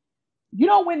don't. You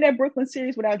don't win that Brooklyn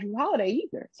series without Jrue Holiday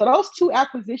either. So those 2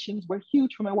 acquisitions were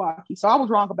huge for Milwaukee. So I was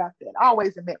wrong about that. I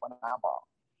always admit when I'm wrong.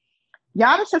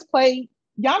 Giannis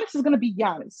is going to be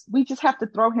Giannis. We just have to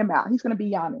throw him out. He's going to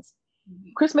be Giannis.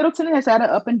 Chris Middleton has had an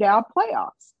up and down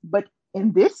playoffs, but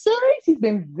in this series, he's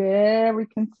been very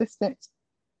consistent.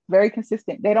 Very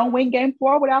consistent. They don't win game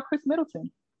 4 without Chris Middleton.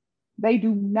 They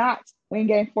do not win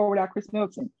game 4 without Chris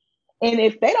Middleton. And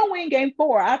if they don't win game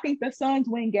 4, I think the Suns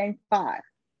win game 5.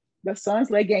 The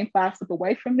Suns let game 5 slip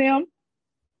away from them.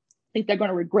 I think they're going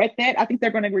to regret that. I think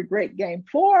they're going to regret game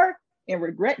 4 and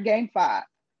regret game 5.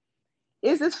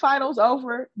 Is this finals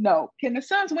over? No. Can the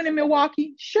Suns win in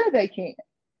Milwaukee? Sure they can.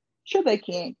 Sure they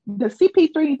can. Does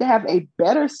CP3 need to have a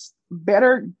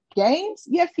better games?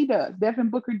 Yes, he does. Devin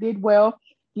Booker did well.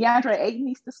 DeAndre Ayton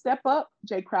needs to step up.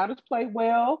 Jay Crowder's played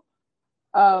well.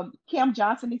 Cam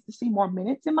Johnson needs to see more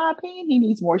minutes, in my opinion. He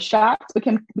needs more shots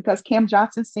because Cam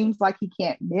Johnson seems like he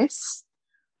can't miss.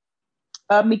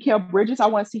 Mikal Bridges, I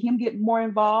want to see him get more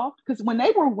involved because when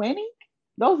they were winning,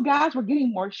 those guys were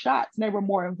getting more shots and they were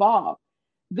more involved.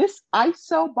 This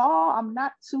ISO ball, I'm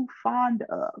not too fond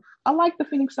of. I like the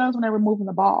Phoenix Suns when they were moving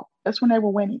the ball. That's when they were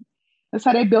winning. That's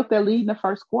how they built their lead in the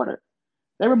first quarter.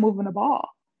 They were moving the ball.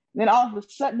 Then all of a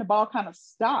sudden, the ball kind of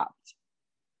stopped.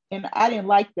 And I didn't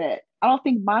like that. I don't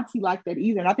think Monty liked that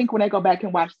either. And I think when they go back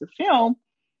and watch the film,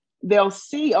 they'll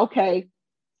see, okay,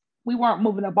 we weren't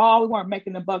moving the ball. We weren't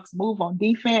making the Bucks move on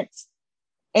defense.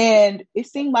 And it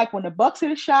seemed like when the Bucks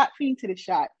hit a shot, Phoenix hit a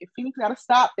shot. If Phoenix got to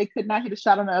stop, they could not hit a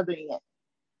shot on the other end.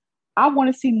 I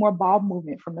want to see more ball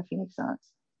movement from the Phoenix Suns.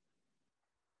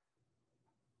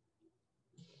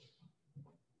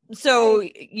 So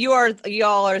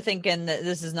y'all are thinking that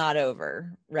this is not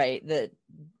over, right?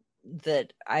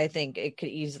 That I think it could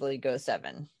easily go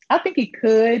 7. I think it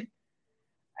could,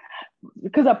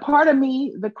 because a part of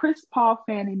me, the Chris Paul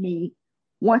fan in me,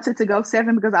 wants it to go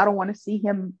 7 because I don't want to see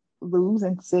him lose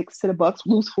in 6 to the Bucks,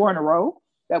 lose 4 in a row.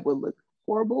 That would look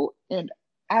horrible, and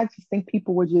I just think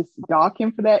people would just dog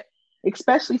him for that,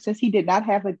 especially since he did not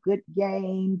have a good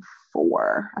game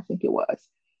 4. I think it was.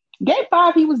 Game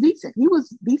 5, he was decent. He was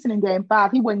decent in game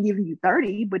 5. He wasn't giving you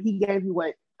 30, but he gave you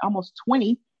almost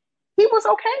 20. He was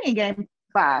okay in game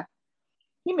 5.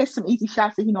 He missed some easy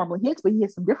shots that he normally hits, but he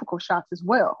hit some difficult shots as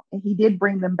well. And he did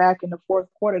bring them back in the fourth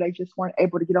quarter. They just weren't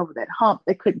able to get over that hump.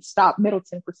 They couldn't stop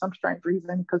Middleton for some strange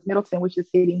reason because Middleton was just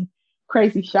hitting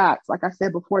crazy shots. Like I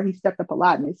said before, he stepped up a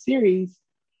lot in this series.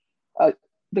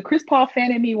 The Chris Paul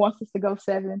fan in me wants us to go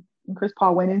 7, and Chris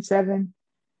Paul went in 7.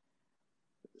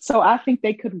 So I think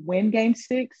they could win game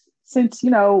 6 since,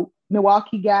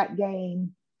 Milwaukee got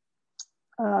game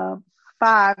 5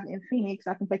 in Phoenix.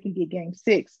 I think they can get game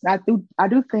 6. I do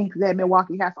think that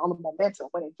Milwaukee has all the momentum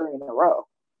winning 3 in a row.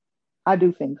 I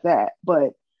do think that,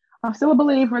 but I'm still a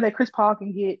believer that Chris Paul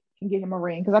can get him a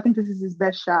ring because I think this is his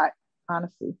best shot,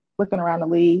 honestly. Looking around the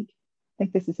league, I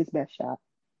think this is his best shot.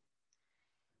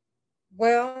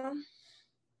 Well,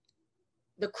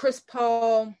 the Chris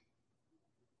Paul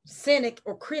cynic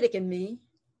or critic in me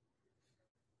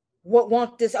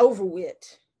want this over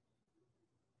with.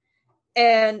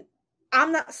 And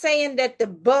I'm not saying that the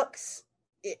Bucks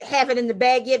have it in the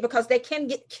bag yet because they can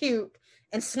get cute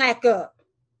and snack up.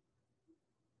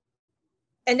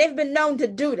 And they've been known to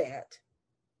do that.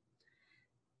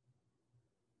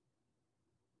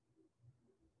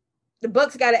 The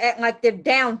Bucks got to act like they're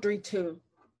down 3-2.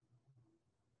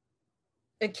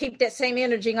 And keep that same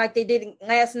energy like they did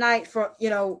last night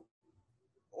in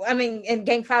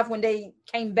game 5 when they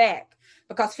came back.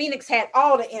 Because Phoenix had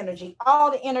all the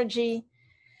energy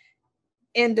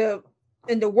in the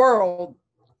world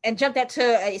and jumped that to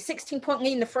a 16-point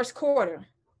lead in the first quarter.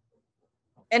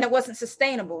 And it wasn't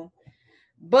sustainable.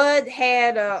 Bud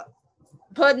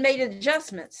made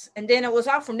adjustments. And then it was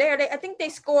off from there. I think they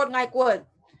scored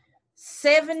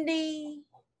 70.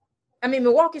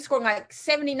 Milwaukee scored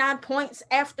 79 points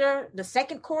after the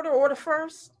second quarter or the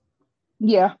first.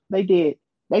 Yeah, they did.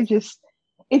 It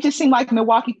just seemed like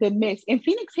Milwaukee could miss. And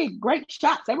Phoenix hit great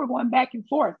shots. They were going back and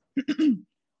forth.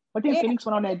 But then Phoenix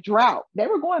went on that drought. They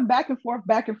were going back and forth.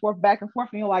 And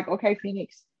you're like, okay,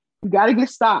 Phoenix, you got to get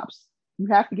stops. You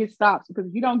have to get stops because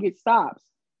if you don't get stops,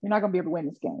 you're not going to be able to win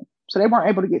this game. So they weren't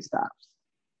able to get stops.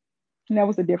 And that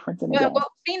was the difference in the game. What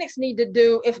Phoenix need to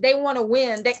do, if they want to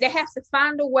win, they have to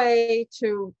find a way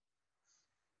to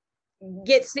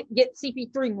get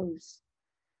CP3 moves.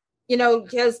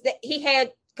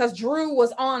 Because Drew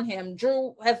was on him.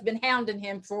 Drew has been hounding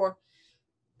him for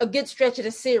a good stretch of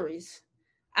the series.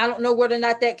 I don't know whether or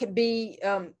not that could be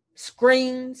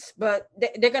screens, but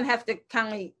they're going to have to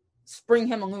kind of spring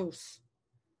him loose.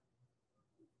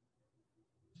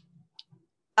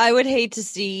 I would hate to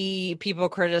see people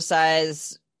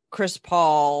criticize Chris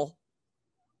Paul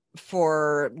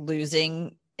for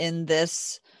losing in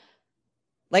this.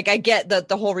 Like, I get that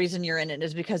the whole reason you're in it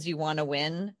is because you want to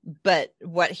win, but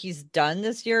what he's done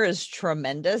this year is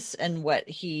tremendous. And what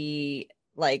the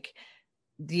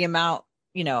amount,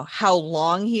 how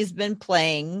long he's been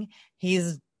playing,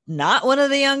 he's not one of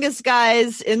the youngest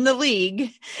guys in the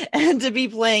league, and to be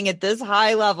playing at this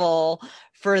high level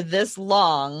for this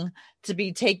long, to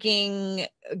be taking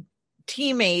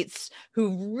teammates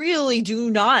who really do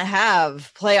not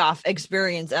have playoff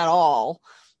experience at all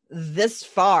this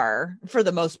far, for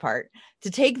the most part, to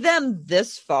take them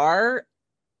this far,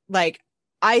 like,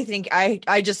 I think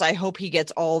I hope he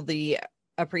gets all the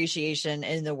appreciation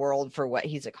in the world for what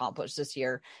he's accomplished this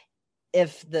year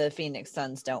if the Phoenix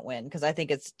Suns don't win, because I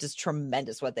think it's just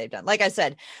tremendous what they've done. Like I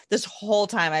said, this whole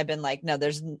time I've been like, no,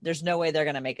 there's no way they're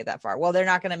going to make it that far. Well, they're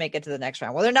not going to make it to the next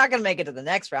round. Well, they're not going to make it to the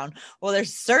next round. Well, they're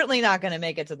certainly not going to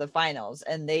make it to the finals.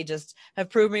 And they just have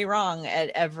proved me wrong at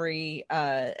every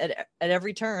at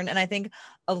every turn. And I think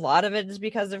a lot of it is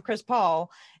because of Chris Paul.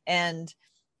 And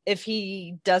if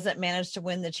he doesn't manage to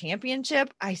win the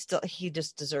championship, he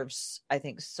just deserves, I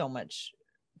think, so much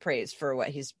praise for what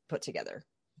he's put together.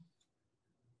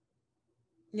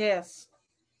 Yes.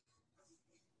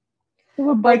 It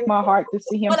would break my heart to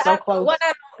see him so close. What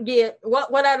I don't get,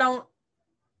 what I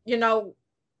don't,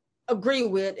 agree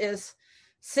with is,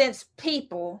 since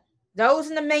people, those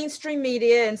in the mainstream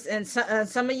media and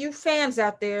some of you fans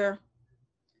out there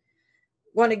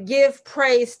want to give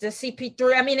praise to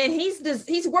CP3. I mean, and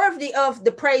he's worthy of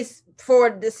the praise for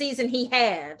the season he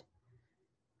had.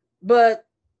 But,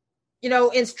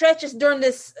 in stretches during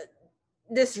this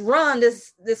run,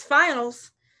 this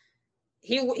finals,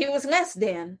 he was less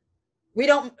than. We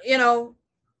don't,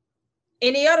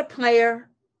 any other player,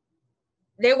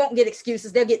 they won't get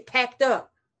excuses. They'll get packed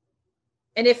up.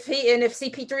 And if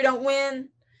CP3 don't win,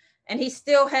 and he's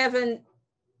still having,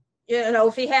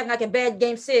 if he had like a bad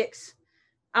game 6,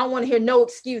 I don't want to hear no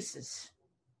excuses.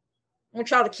 I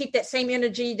want y'all to keep that same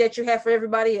energy that you have for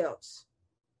everybody else.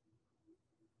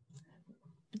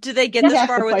 Do they get this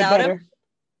far without him?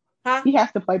 Huh? He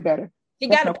has to play better. He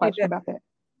got no question about that.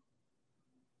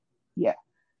 Yeah.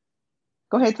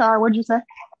 Go ahead, Tara. What'd you say?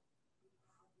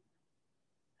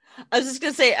 I was just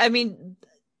going to say, I mean,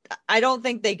 I don't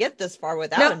think they get this far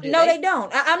without him. No, they don't.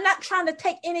 I'm not trying to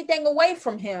take anything away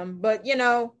from him, but,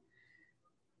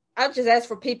 I just ask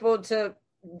for people to,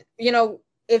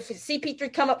 if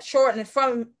CP3 come up short and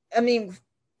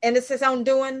and it's his own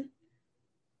doing,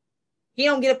 he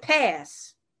don't get a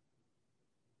pass.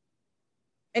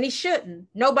 And he shouldn't.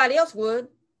 Nobody else would.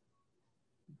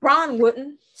 Bron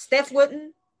wouldn't. Steph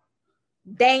wouldn't.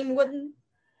 Dame wouldn't.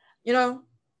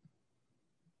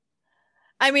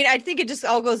 I mean, I think it just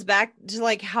all goes back to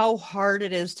like how hard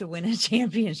it is to win a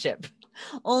championship.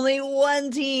 Only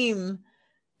one team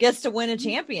gets to win a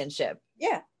championship.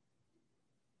 Yeah.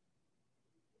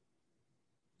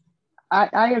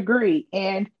 I agree.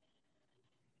 And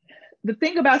the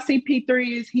thing about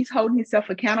CP3 is he's holding himself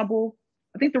accountable.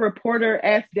 I think the reporter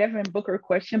asked Devin Booker a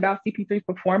question about CP3's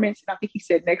performance. And I think he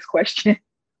said, next question.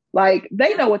 Like,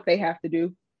 they know what they have to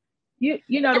do. The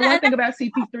one thing about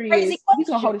CP3 is he's going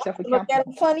to hold himself accountable. Look at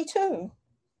him funny too.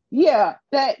 Yeah,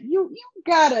 that you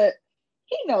gotta,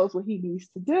 he knows what he needs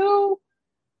to do.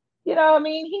 I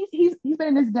mean, he's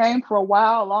been in this game for a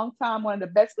while, a long time, one of the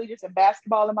best leaders in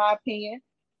basketball, in my opinion.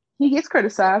 He gets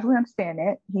criticized. We understand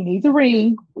that. He needs a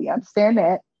ring. We understand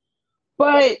that.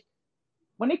 But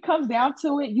when it comes down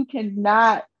to it,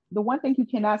 the one thing you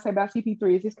cannot say about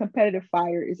CP3 is his competitive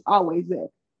fire is always there.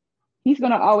 He's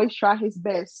going to always try his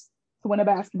best to win a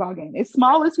basketball game. As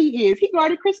small as he is, he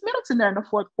guarded Chris Middleton there in the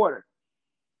fourth quarter.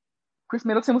 Chris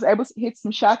Middleton was able to hit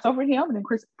some shots over him, and then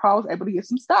Chris Paul was able to get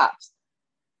some stops.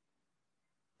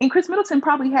 And Chris Middleton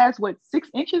probably has, 6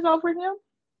 inches over him,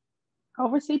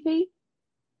 over CP?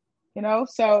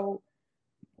 So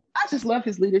I just love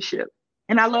his leadership.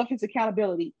 And I love his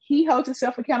accountability. He holds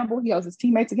himself accountable. He holds his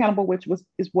teammates accountable, which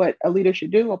is what a leader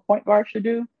should do, a point guard should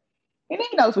do. And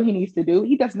he knows what he needs to do.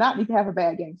 He does not need to have a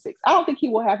bad game 6. I don't think he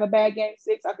will have a bad game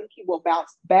 6. I think he will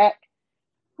bounce back.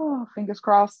 Oh, fingers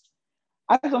crossed.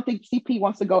 I just don't think CP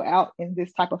wants to go out in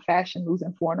this type of fashion,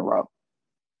 losing 4 in a row.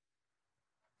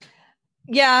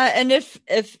 Yeah, and if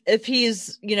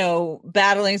he's,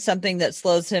 battling something that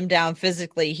slows him down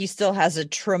physically, he still has a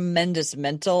tremendous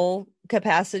mental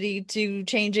capacity to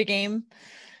change a game.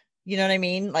 You know what I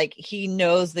mean? Like, he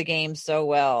knows the game so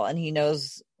well, and he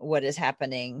knows what is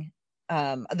happening.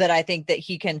 That I think that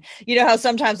he can, how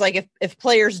sometimes, like, if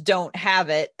players don't have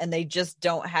it and they just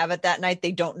don't have it that night,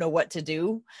 they don't know what to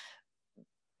do.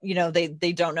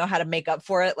 They don't know how to make up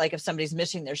for it. Like, if somebody's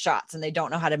missing their shots and they don't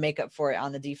know how to make up for it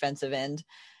on the defensive end,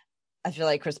 I feel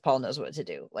like Chris Paul knows what to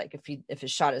do. Like, if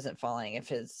his shot isn't falling,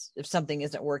 if something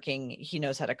isn't working, he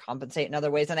knows how to compensate in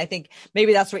other ways. And I think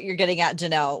maybe that's what you're getting at,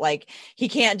 Janelle. Like, he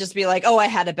can't just be like, oh, I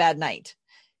had a bad night.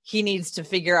 He needs to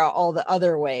figure out all the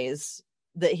other ways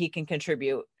that he can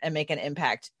contribute and make an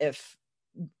impact if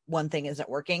one thing isn't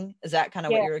working. Is that kind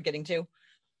of what you're getting to?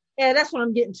 Yeah, that's what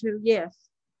I'm getting to. Yes.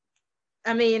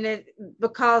 I mean,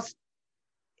 because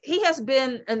he has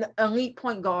been an elite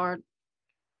point guard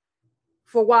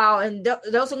for a while, and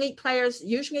those elite players,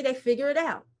 usually they figure it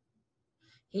out.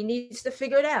 He needs to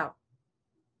figure it out.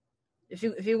 If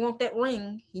you want that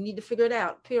ring, you need to figure it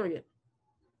out, period.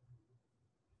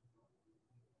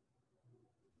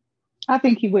 I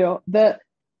think he will. The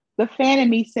fan in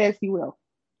me says he will.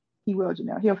 He will,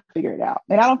 Janelle. He'll figure it out.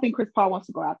 And I don't think Chris Paul wants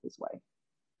to go out this way.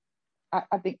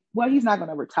 I think, well, he's not going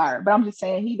to retire, but I'm just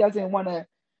saying he doesn't want to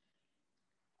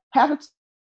have a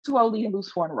 2-0 lead and lose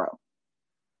 4 in a row.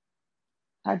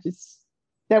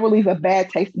 That will leave a bad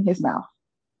taste in his mouth.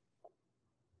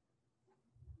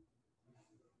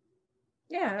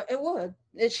 Yeah, it would.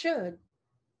 It should.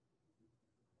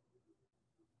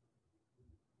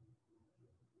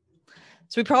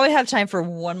 So we probably have time for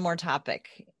one more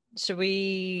topic. Should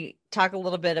we talk a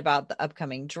little bit about the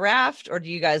upcoming draft, or do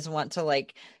you guys want to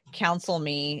like counsel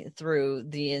me through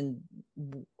the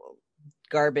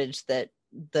garbage that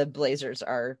the Blazers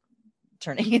are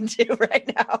turning into right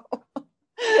now?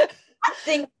 I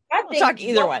think talk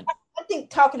either one. I think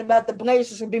talking about the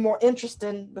Blazers would be more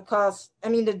interesting because I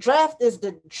mean the draft is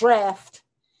the draft.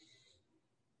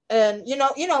 And you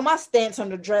know my stance on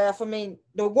the draft. I mean,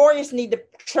 the Warriors need to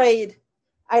trade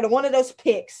either one of those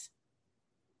picks.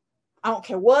 I don't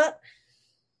care what.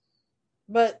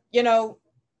 But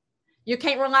you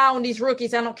can't rely on these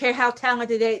rookies. I don't care how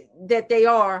talented they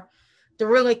are to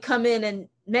really come in and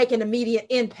make an immediate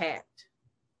impact.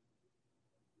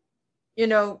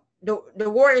 The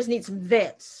Warriors need some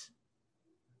vets.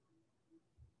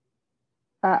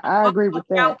 I agree with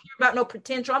that. I don't care about no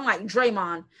potential. I'm like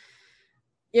Draymond.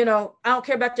 I don't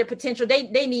care about their potential. They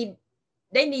need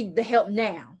the help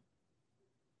now.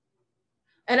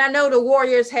 And I know the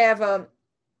Warriors have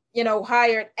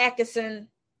hired Atkinson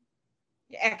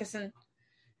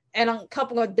and a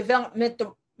couple of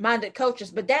developmental minded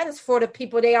coaches, but that is for the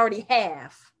people they already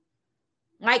have,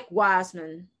 like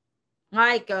Wiseman,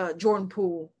 like Jordan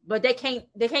Poole, but they can't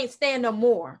stand no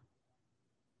more.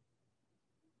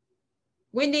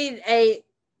 We need a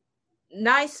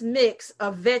nice mix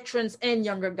of veterans and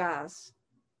younger guys.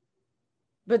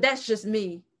 But that's just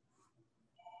me.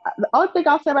 The only thing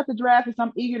I'll say about the draft is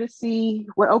I'm eager to see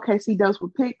what OKC does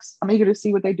with picks. I'm eager to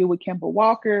see what they do with Kemba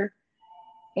Walker.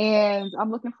 And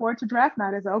I'm looking forward to draft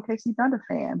night as an OKC Thunder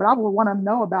fan. But I would want to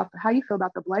know about how you feel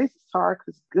about the Blazers, Tara,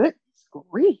 because goodness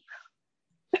grief.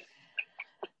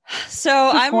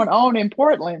 So What's going on in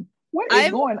Portland? What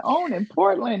is going on in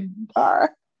Portland, Tara?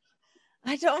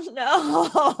 I don't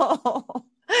know.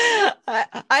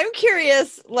 I'm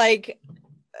curious, like,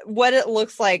 what it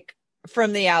looks like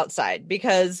from the outside,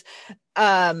 because,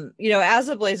 as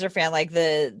a Blazer fan, like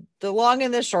the long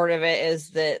and the short of it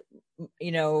is that,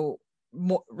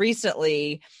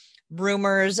 recently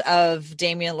rumors of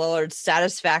Damian Lillard's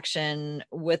satisfaction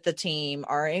with the team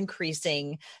are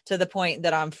increasing to the point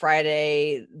that on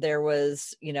Friday there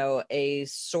was, a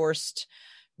sourced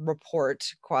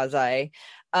report quasi,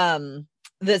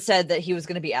 that said that he was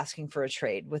going to be asking for a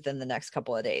trade within the next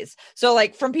couple of days. So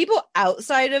like from people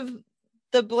outside of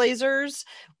the Blazers,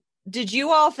 did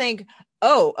you all think,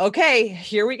 oh, okay,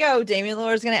 here we go, Damian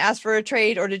Lillard's going to ask for a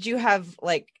trade? Or did you have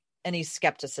like any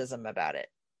skepticism about it?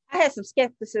 I had some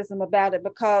skepticism about it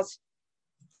because,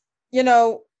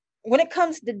 when it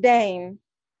comes to Dame,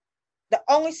 the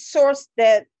only source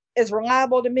that is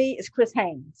reliable to me is Chris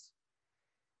Haynes.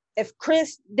 If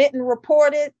Chris didn't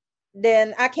report it,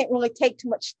 then I can't really take too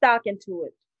much stock into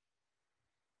it.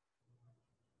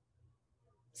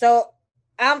 So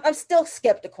I'm still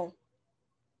skeptical.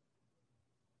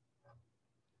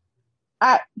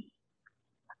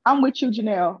 I'm with you,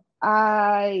 Janelle.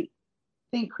 I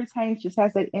think Chris Haynes just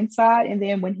has that inside, and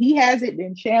then when he has it,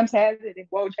 then Shams has it, and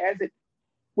Woj has it.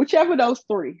 Whichever of those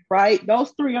three, right?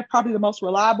 Those three are probably the most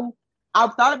reliable. I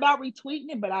thought about retweeting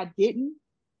it, but I didn't.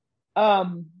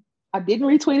 I didn't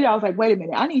retweet it. I was like, wait a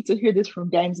minute, I need to hear this from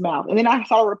Dame's mouth. And then I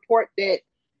saw a report that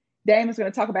Dame is going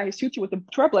to talk about his future with the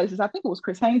Trailblazers. I think it was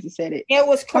Chris Haynes that said it. It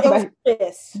was Chris.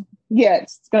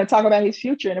 Yes, it's going to talk about his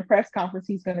future in a press conference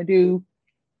he's going to do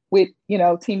with,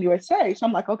 Team USA. So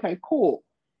I'm like, okay, cool.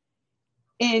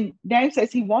 And Dame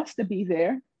says he wants to be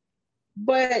there,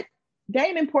 but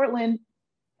Dame and Portland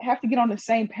have to get on the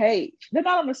same page. They're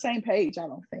not on the same page, I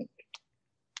don't think.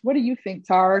 What do you think,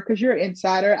 Tara? Because you're an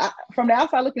insider. From the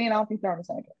outside looking in, I don't think they're on the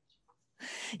same page.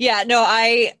 Yeah, no,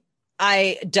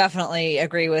 I definitely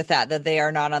agree with that they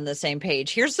are not on the same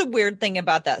page. Here's the weird thing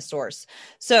about that source.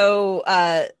 So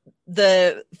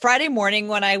the Friday morning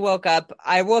when I woke up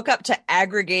to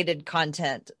aggregated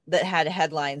content that had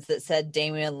headlines that said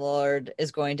Damian Lillard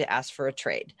is going to ask for a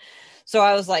trade. So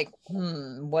I was like,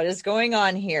 what is going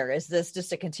on here? Is this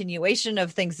just a continuation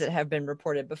of things that have been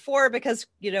reported before? Because,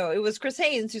 you know, it was Chris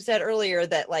Haynes who said earlier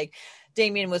that like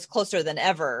Damian was closer than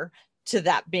ever to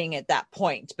that being at that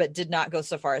point, but did not go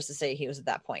so far as to say he was at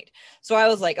that point. So I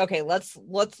was like, okay, let's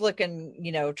look and,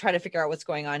 you know, try to figure out what's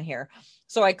going on here.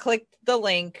 So I clicked the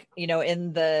link, you know,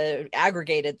 in the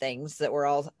aggregated things that were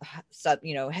all,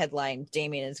 you know, headline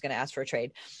Damian is going to ask for a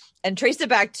trade, and traced it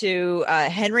back to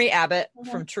Henry Abbott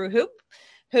from True Hoop,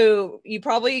 who you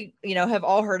probably, you know, have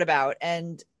all heard about.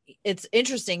 And it's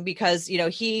interesting because, you know,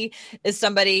 he is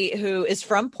somebody who is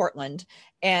from Portland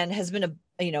and has been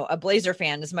a Blazer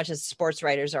fan as much as sports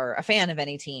writers are a fan of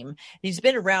any team. He's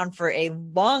been around for a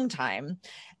long time.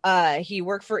 He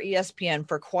worked for ESPN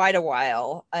for quite a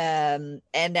while. And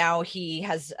now he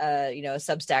has, a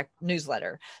Substack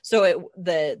newsletter. So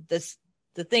the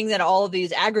thing that all of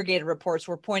these aggregated reports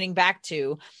were pointing back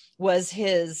to was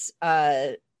his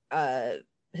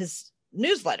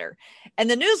newsletter. And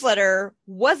the newsletter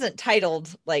wasn't titled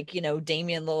like, you know,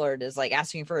 Damian Lillard is like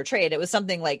asking for a trade. It was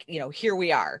something like, you know, here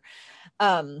we are.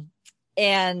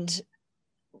 And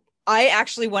I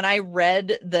actually, when I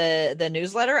read the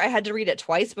newsletter, I had to read it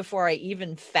twice before I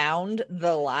even found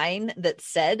the line that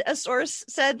said a source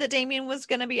said that Damian was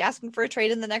going to be asking for a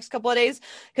trade in the next couple of days.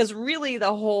 Because really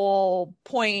the whole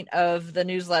point of the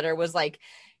newsletter was like,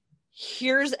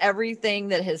 here's everything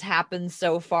that has happened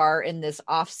so far in this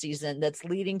off season that's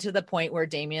leading to the point where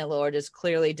Damian Lillard is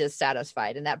clearly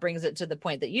dissatisfied. And that brings it to the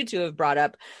point that you two have brought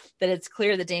up, that it's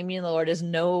clear that Damian Lillard is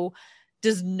not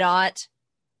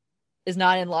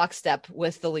in lockstep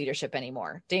with the leadership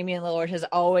anymore. Damian Lillard has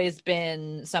always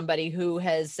been somebody who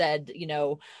has said, you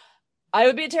know, I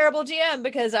would be a terrible GM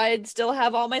because I'd still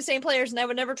have all my same players and I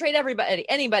would never trade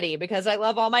anybody because I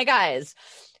love all my guys,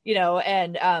 you know,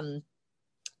 and,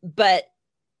 but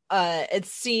it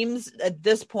seems at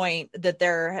this point that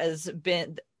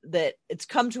that it's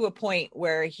come to a point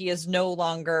where he is no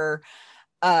longer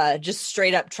just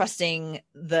straight up trusting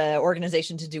the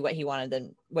organization to do what he wanted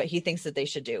and what he thinks that they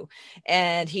should do.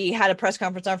 And he had a press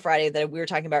conference on Friday that we were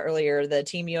talking about earlier, the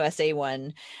Team USA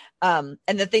one. And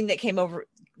the thing that came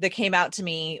out to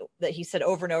me that he said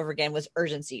over and over again was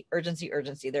urgency.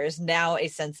 There is now a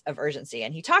sense of urgency.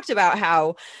 And he talked about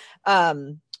how,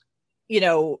 when,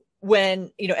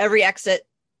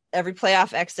 every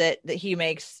playoff exit that he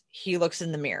makes, he looks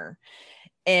in the mirror,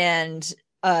 and,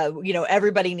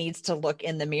 everybody needs to look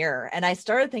in the mirror. And I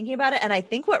started thinking about it. And I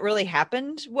think what really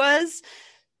happened was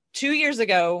 2 years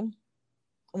ago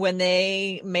when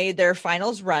they made their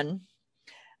finals run,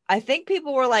 I think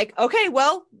people were like, okay,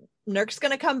 well, Nurk's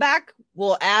going to come back.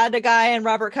 We'll add a guy in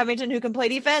Robert Covington who can play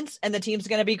defense and the team's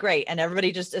going to be great. And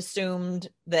everybody just assumed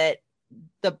that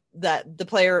the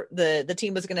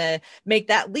team was going to make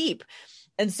that leap.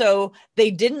 And so they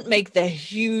didn't make the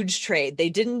huge trade. They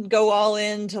didn't go all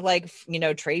in to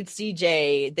trade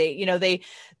CJ.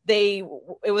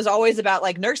 It was always about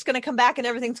like Nurk's going to come back and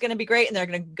everything's going to be great. And they're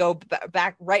going to go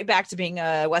right back to being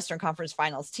a Western Conference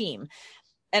Finals team.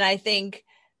 And I think,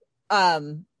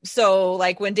 so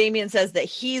like when Damian says that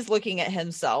he's looking at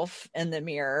himself in the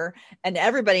mirror and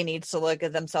everybody needs to look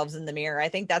at themselves in the mirror, I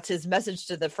think that's his message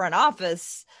to the front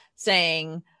office,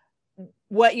 saying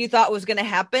what you thought was going to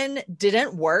happen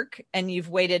didn't work and you've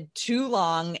waited too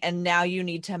long and now you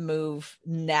need to move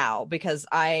now, because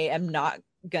I am not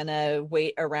going to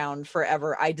wait around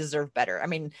forever. I deserve better. I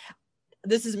mean,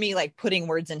 this is me like putting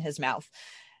words in his mouth.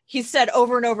 He said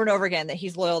over and over and over again that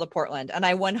he's loyal to Portland. And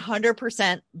I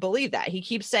 100% believe that. He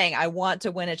keeps saying, I want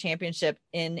to win a championship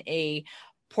in a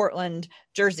Portland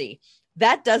jersey.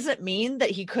 That doesn't mean that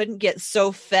he couldn't get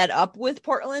so fed up with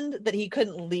Portland that he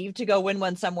couldn't leave to go win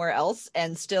one somewhere else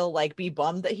and still like be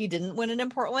bummed that he didn't win it in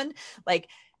Portland. Like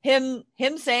him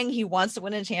saying he wants to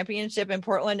win a championship in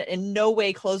Portland in no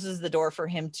way closes the door for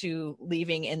him to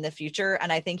leaving in the future.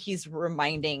 And I think he's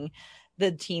reminding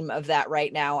the team of that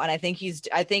right now. And I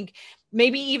think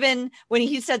maybe even when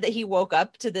he said that he woke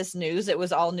up to this news, it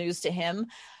was all news to him.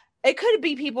 It could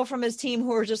be people from his team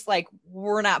who are just like,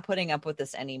 we're not putting up with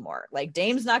this anymore. Like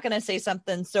Dame's not going to say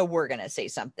something, so we're going to say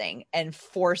something and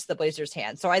force the Blazers'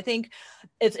 hand. So I think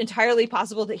it's entirely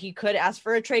possible that he could ask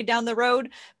for a trade down the road.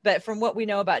 But from what we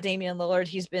know about Damian Lillard,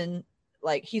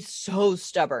 he's so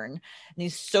stubborn, and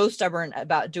he's so stubborn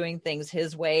about doing things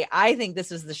his way. I think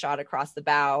this is the shot across the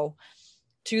bow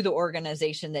to the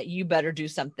organization that you better do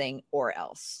something or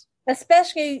else.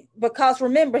 Especially because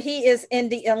remember, he is in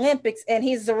the Olympics and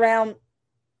he's around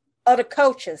other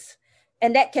coaches,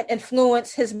 and that can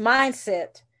influence his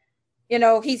mindset You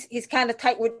know, he's kind of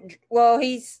tight with, well,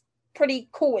 he's pretty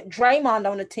cool with Draymond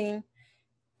on the team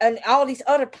and all these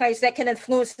other players that can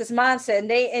influence his mindset. And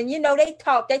they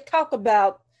talk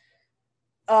about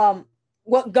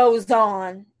what goes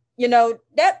on. You know,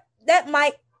 that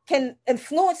might can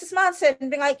influence his mindset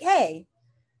and be like, hey,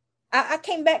 I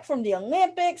came back from the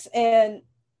Olympics and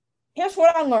here's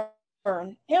what I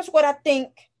learned. Here's what I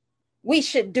think we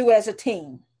should do as a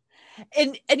team.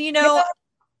 And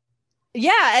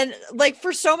yeah, and like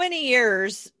for so many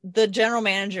years, the general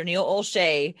manager, Neil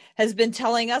Olshey, has been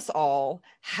telling us all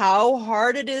how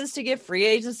hard it is to get free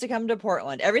agents to come to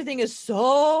Portland. Everything is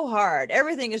so hard.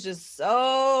 Everything is just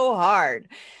so hard.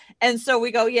 And so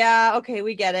we go, yeah, okay,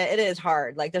 we get it. It is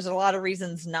hard. Like there's a lot of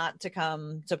reasons not to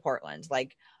come to Portland.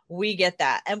 Like we get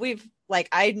that. And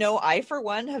I know I, for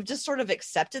one, have just sort of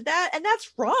accepted that. And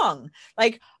that's wrong.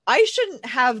 Like I shouldn't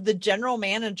have the general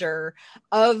manager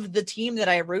of the team that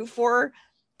I root for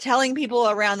telling people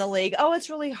around the league, oh, it's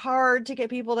really hard to get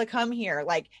people to come here.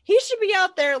 Like he should be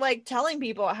out there like telling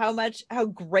people how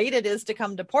great it is to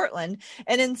come to Portland.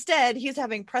 And instead he's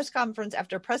having press conference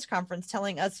after press conference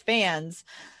telling us fans,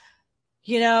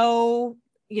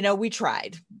 we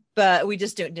tried, but we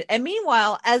just didn't. And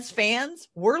meanwhile, as fans,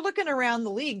 we're looking around the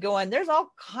league going, there's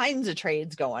all kinds of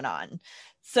trades going on.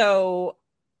 So,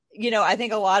 I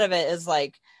think a lot of it is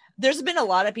like, there's been a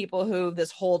lot of people who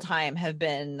this whole time have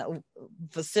been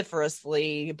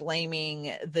vociferously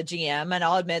blaming the GM. And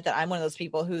I'll admit that I'm one of those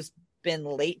people who's been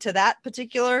late to that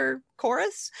particular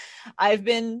chorus. I've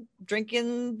been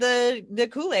drinking the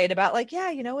Kool-Aid about like,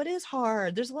 yeah, it is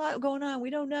hard. There's a lot going on.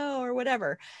 We don't know or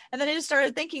whatever. And then I just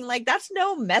started thinking like, that's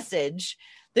no message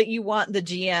that you want the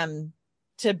GM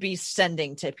to be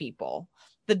sending to people.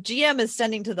 The GM is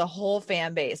sending to the whole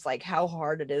fan base, like how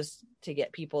hard it is to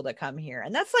get people to come here.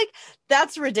 And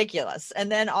that's ridiculous.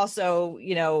 And then also,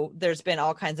 there's been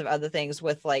all kinds of other things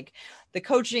with like the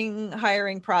coaching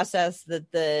hiring process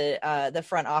that the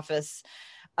front office,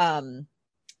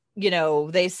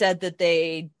 they said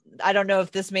that I don't know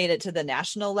if this made it to the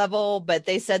national level, but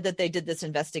they said that they did this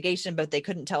investigation, but they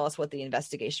couldn't tell us what the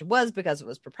investigation was because it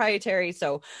was proprietary.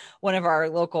 So one of our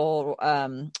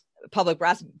local, public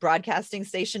broadcasting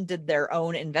station did their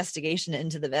own investigation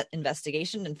into the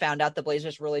investigation and found out the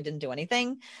Blazers really didn't do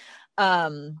anything.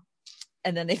 And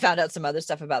then they found out some other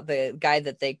stuff about the guy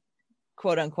that they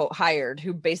quote unquote hired,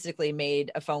 who basically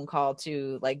made a phone call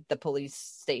to like the police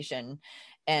station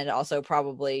and also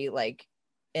probably like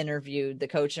interviewed the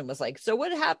coach and was like, so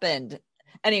what happened?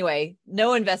 Anyway,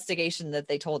 no investigation that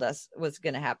they told us was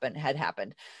going to happen had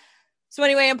happened. So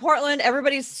anyway, in Portland,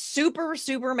 everybody's super,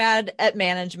 super mad at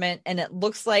management. And it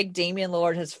looks like Damian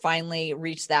Lillard has finally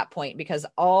reached that point because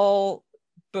all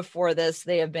before this,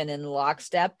 they have been in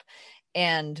lockstep.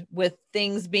 And with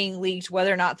things being leaked,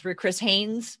 whether or not through Chris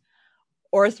Haynes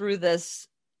or through this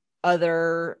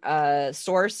other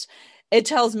source, it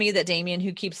tells me that Damian,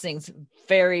 who keeps things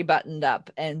very buttoned up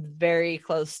and very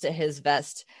close to his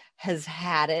vest, has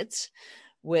had it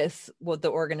with what the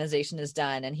organization has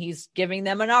done, and he's giving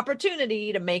them an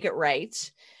opportunity to make it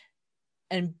right.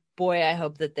 And boy, I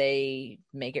hope that they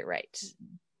make it right.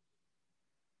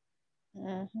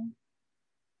 Mm-hmm.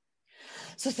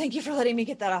 So thank you for letting me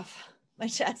get that off my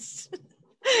chest.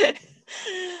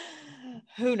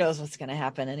 Who knows what's going to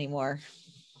happen anymore?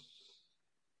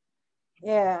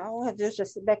 Yeah, I'll have to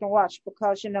just sit back and watch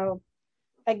because,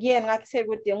 again, like I said,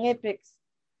 with the Olympics,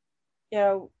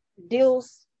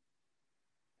 deals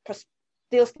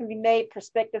can be made,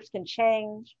 perspectives can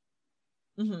change.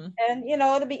 Mm-hmm. And,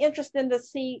 it'll be interesting to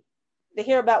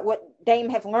hear about what Dame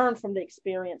have learned from the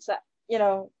experience. I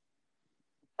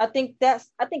think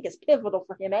it's pivotal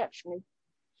for him, actually.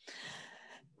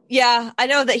 Yeah, I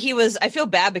know that I feel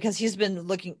bad because he's been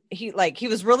he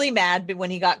was really mad when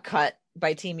he got cut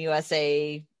by Team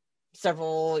USA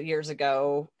several years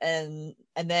ago. And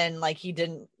then like he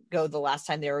didn't go the last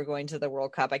time they were going to the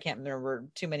World Cup. I can't remember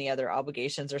too many other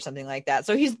obligations or something like that.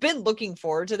 So he's been looking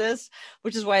forward to this,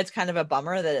 which is why it's kind of a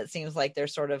bummer that it seems like they're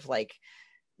sort of like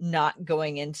not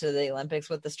going into the Olympics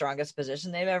with the strongest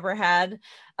position they've ever had.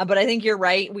 But I think you're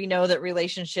right. We know that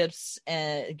relationships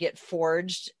get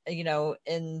forged,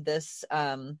 in this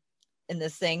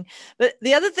thing. But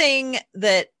the other thing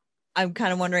that I'm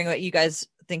kind of wondering what you guys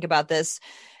think about this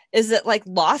is that like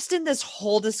lost in this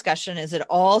whole discussion is it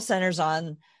all centers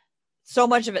on so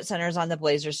much of it centers on the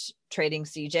Blazers trading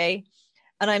CJ.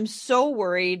 And I'm so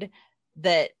worried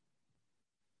that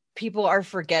people are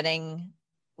forgetting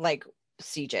like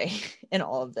CJ in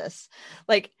all of this.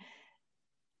 Like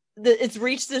it's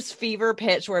reached this fever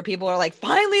pitch where people are like,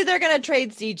 finally, they're going to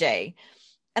trade CJ.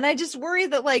 And I just worry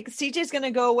that like CJ's going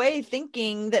to go away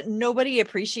thinking that nobody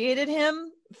appreciated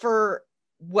him for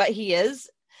what he is.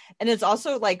 And it's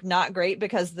also like not great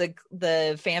because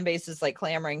the fan base is like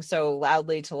clamoring so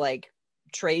loudly to like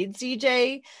trade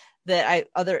CJ that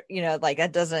like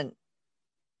that doesn't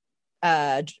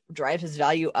drive his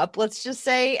value up, let's just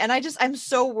say. And I'm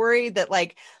so worried that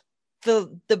like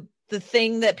the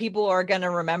thing that people are going to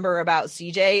remember about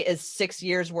CJ is 6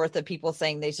 years worth of people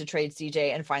saying they should trade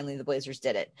CJ, and finally the Blazers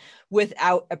did it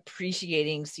without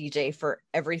appreciating CJ for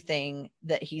everything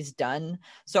that he's done.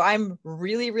 So I'm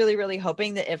really, really, really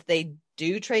hoping that if they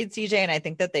do trade CJ, and I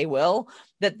think that they will,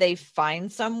 that they find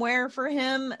somewhere for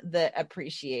him that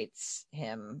appreciates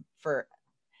him for.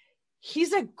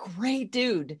 He's a great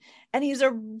dude and he's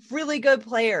a really good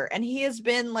player, and he has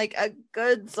been like a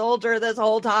good soldier this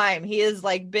whole time. He has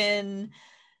like been,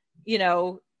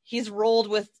 he's rolled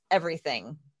with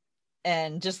everything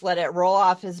and just let it roll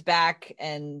off his back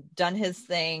and done his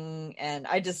thing. And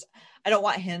I don't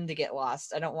want him to get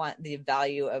lost. I don't want the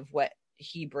value of what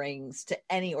he brings to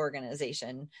any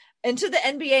organization and to the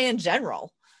NBA in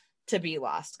general to be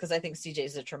lost, because I think CJ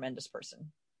is a tremendous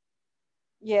person.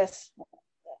 Yes.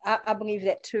 I believe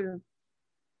that too.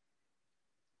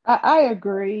 I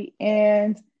agree.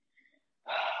 And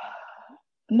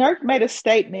Nurk made a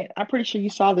statement. I'm pretty sure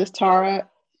you saw this, Tara,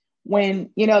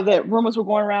 when, the rumors were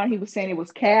going around. He was saying it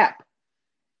was cap.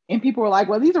 And people were like,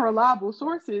 well, these are reliable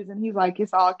sources. And he's like,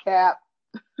 it's all cap.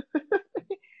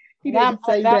 He didn't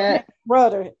say that.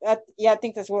 Brother. I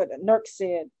think that's what Nurk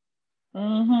said.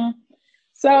 Mm-hmm.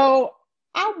 So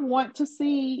I want to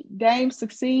see Dame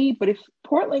succeed, but if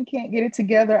Portland can't get it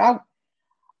together,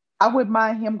 I wouldn't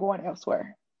mind him going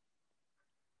elsewhere.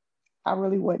 I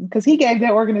really wouldn't, because he gave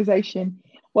that organization,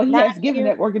 he has given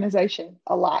that organization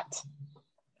a lot.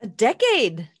 A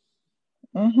decade.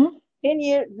 Mm-hmm. 10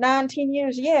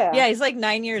 years, yeah. Yeah, he's like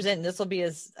 9 years in.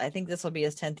 I think this will be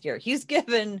his 10th year. He's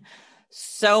given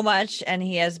so much, and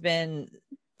he has been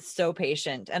so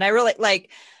patient. And I really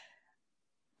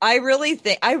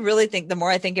think the more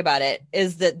I think about it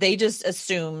is that they just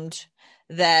assumed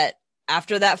that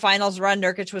after that finals run,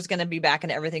 Nurkic was going to be back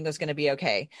and everything was going to be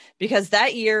okay. Because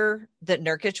that year that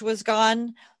Nurkic was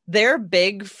gone, their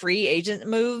big free agent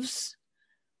moves,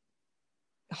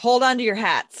 hold on to your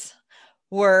hats,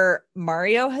 were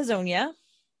Mario Hezonja,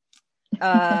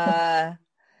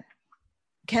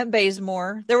 Kent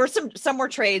Bazemore. There were some more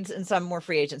trades and some more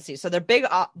free agency. So their big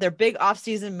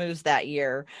offseason moves that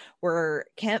year were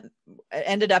Kent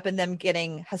ended up in them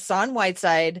getting Hassan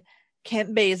Whiteside,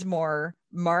 Kent Bazemore,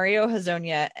 Mario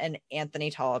Hezonja, and Anthony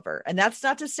Tolliver. And that's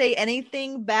not to say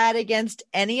anything bad against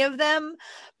any of them,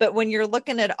 but when you're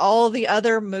looking at all the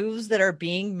other moves that are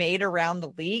being made around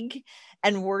the league,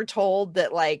 and we're told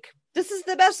that like this is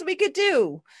the best we could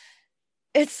do,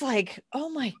 it's like, oh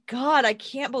my God, I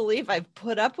can't believe I've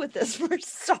put up with this for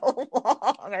so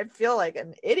long. I feel like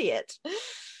an idiot.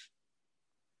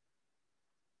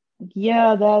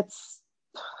 Yeah,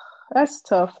 that's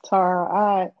tough,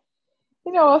 Tara.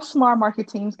 Us smart market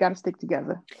teams got to stick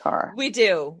together, Tara. We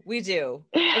do.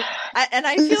 And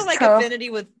I feel like tough.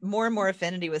 more and more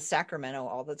affinity with Sacramento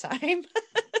all the time.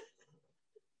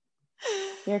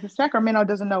 Yeah, because Sacramento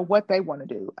doesn't know what they want to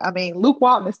do. I mean, Luke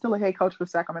Walton is still a head coach for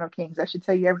Sacramento Kings. That should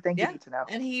tell you everything you need to know.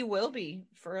 And he will be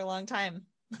for a long time.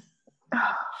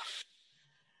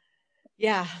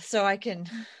 Yeah, so I can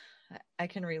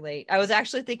relate. I was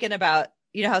actually thinking about,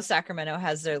 how Sacramento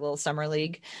has their little summer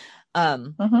league.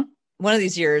 One of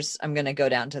these years I'm going to go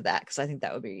down to that, because I think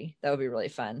that would be really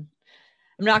fun.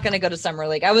 I'm not going to go to summer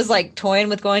league. I was like toying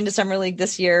with going to summer league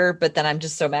this year, but then I'm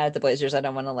just so mad at the Blazers. I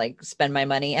don't want to like spend my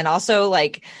money. And also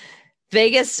like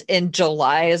Vegas in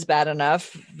July is bad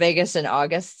enough. Vegas in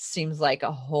August seems like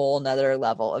a whole nother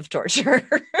level of torture.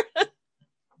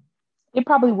 It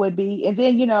probably would be. And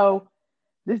then,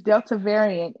 this Delta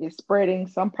variant is spreading.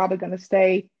 So I'm probably going to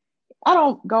stay. I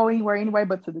don't go anywhere anyway,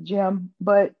 but to the gym.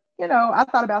 But, I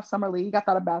thought about summer league. I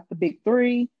thought about the big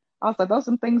three. I was like, those are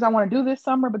some things I want to do this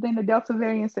summer. But then the Delta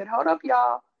variant said, hold up,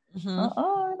 y'all.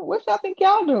 What y'all think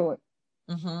y'all doing?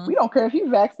 We don't care if you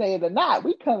vaccinated or not.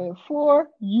 We coming for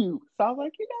you. So I was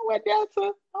like, you know what,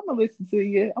 Delta? I'm going to listen to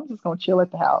you. I'm just going to chill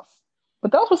at the house.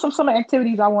 But those were some summer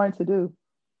activities I wanted to do.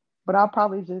 But I'll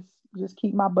probably just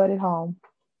keep my butt at home.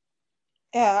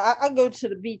 Yeah, I'll go to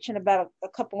the beach in about a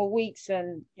couple of weeks,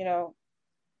 and,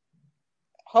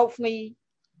 hopefully,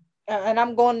 and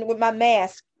I'm going with my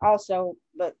mask also,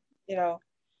 but,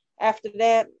 after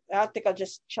that, I think I'll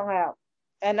just chill out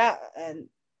and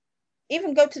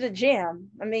even go to the gym.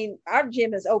 I mean, our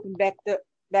gym is open back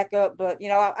up, but,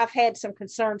 I've had some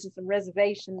concerns and some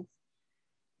reservations,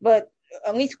 but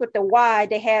at least with the Y,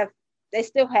 they have they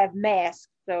still have masks.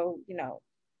 So, and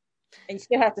you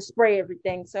still have to spray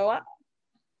everything. So I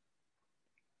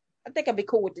think I'd be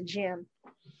cool with the gym.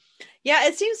 Yeah,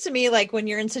 it seems to me like when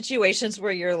you're in situations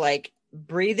where you're like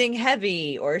breathing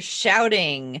heavy or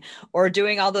shouting or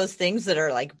doing all those things that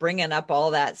are like bringing up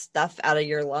all that stuff out of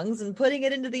your lungs and putting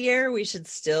it into the air, we should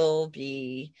still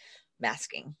be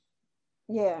masking.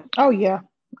 Yeah. Oh, yeah.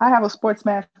 I have a sports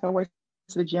mask I wear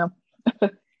to the gym.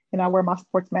 And I wear my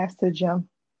sports mask to the gym.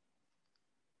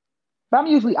 But I'm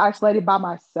usually isolated by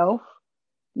myself,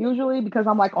 usually because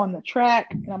I'm like on the track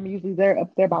and I'm usually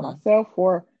up there by myself,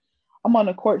 or I'm on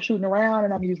the court shooting around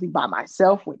and I'm usually by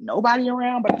myself with nobody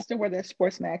around, but I still wear that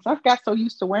sports mask. I've got so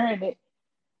used to wearing it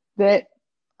that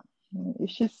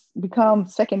it's just become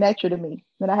second nature to me.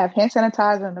 Then I have hand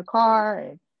sanitizer in the car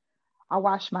and I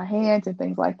wash my hands and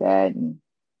things like that and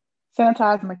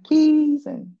sanitize my keys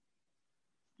and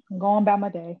I'm going about my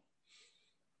day.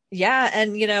 Yeah.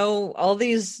 And, all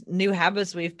these new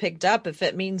habits we've picked up, if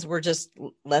it means we're just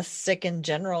less sick in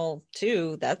general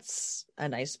too, that's a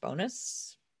nice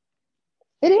bonus.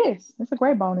 It is. It's a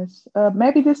great bonus.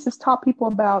 Maybe this has taught people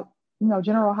about,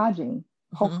 general hygiene,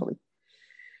 hopefully.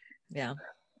 Yeah.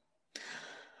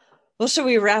 Well, should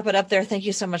we wrap it up there? Thank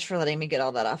you so much for letting me get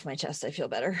all that off my chest. I feel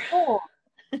better. Oh,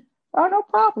 no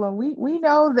problem. We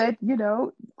know that,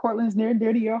 Portland's near and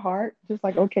dear to your heart, just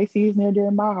like OKC is near and dear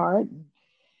to my heart.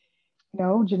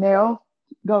 Janelle,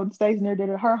 Golden State's near and dear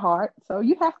to her heart. So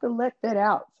you have to let that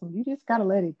out. So you just got to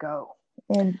let it go.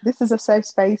 And this is a safe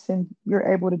space, and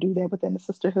you're able to do that within the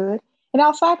sisterhood and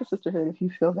outside the sisterhood if you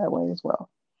feel that way as well.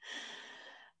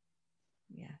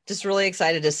 Yeah, just really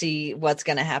excited to see what's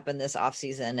going to happen this off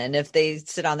season. And if they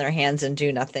sit on their hands and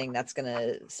do nothing, that's going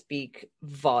to speak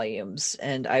volumes.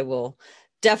 And I will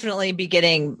definitely be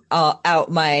getting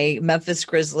out my Memphis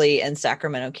Grizzly and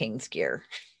Sacramento Kings gear.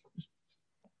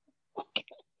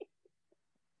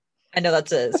 I know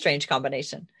that's a strange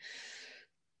combination.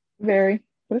 Very,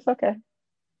 but it's okay.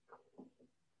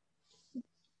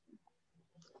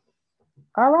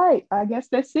 All right. I guess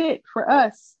that's it for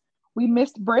us. We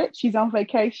missed Britt. She's on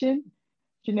vacation.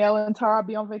 Janelle and Tara will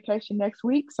be on vacation next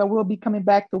week. So we'll be coming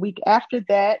back the week after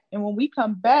that. And when we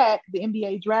come back, the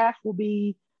NBA draft will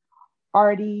be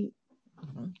already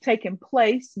taking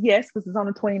place. Yes, this is on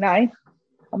the 29th.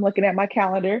 I'm looking at my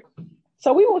calendar.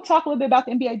 So we will talk a little bit about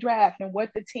the NBA draft and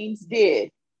what the teams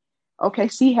did.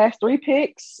 OKC has 3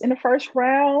 picks in the first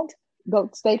round.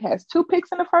 Golden State has 2 picks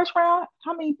in the first round.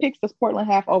 How many picks does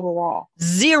Portland have overall?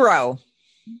 0.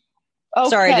 Okay.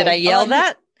 Sorry, did I yell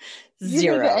that? 0. You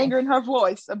hear the anger in her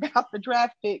voice about the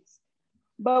draft picks.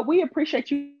 But we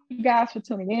appreciate you guys for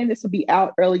tuning in. This will be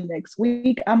out early next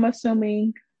week. I'm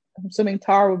assuming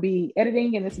Tara will be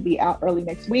editing, and this will be out early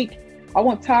next week. I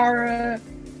want Tara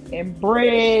and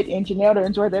Britt and Janelle to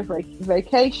enjoy their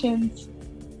vacations.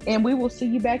 And we will see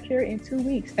you back here in 2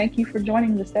 weeks. Thank you for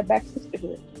joining the Step Back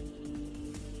Sisterhood.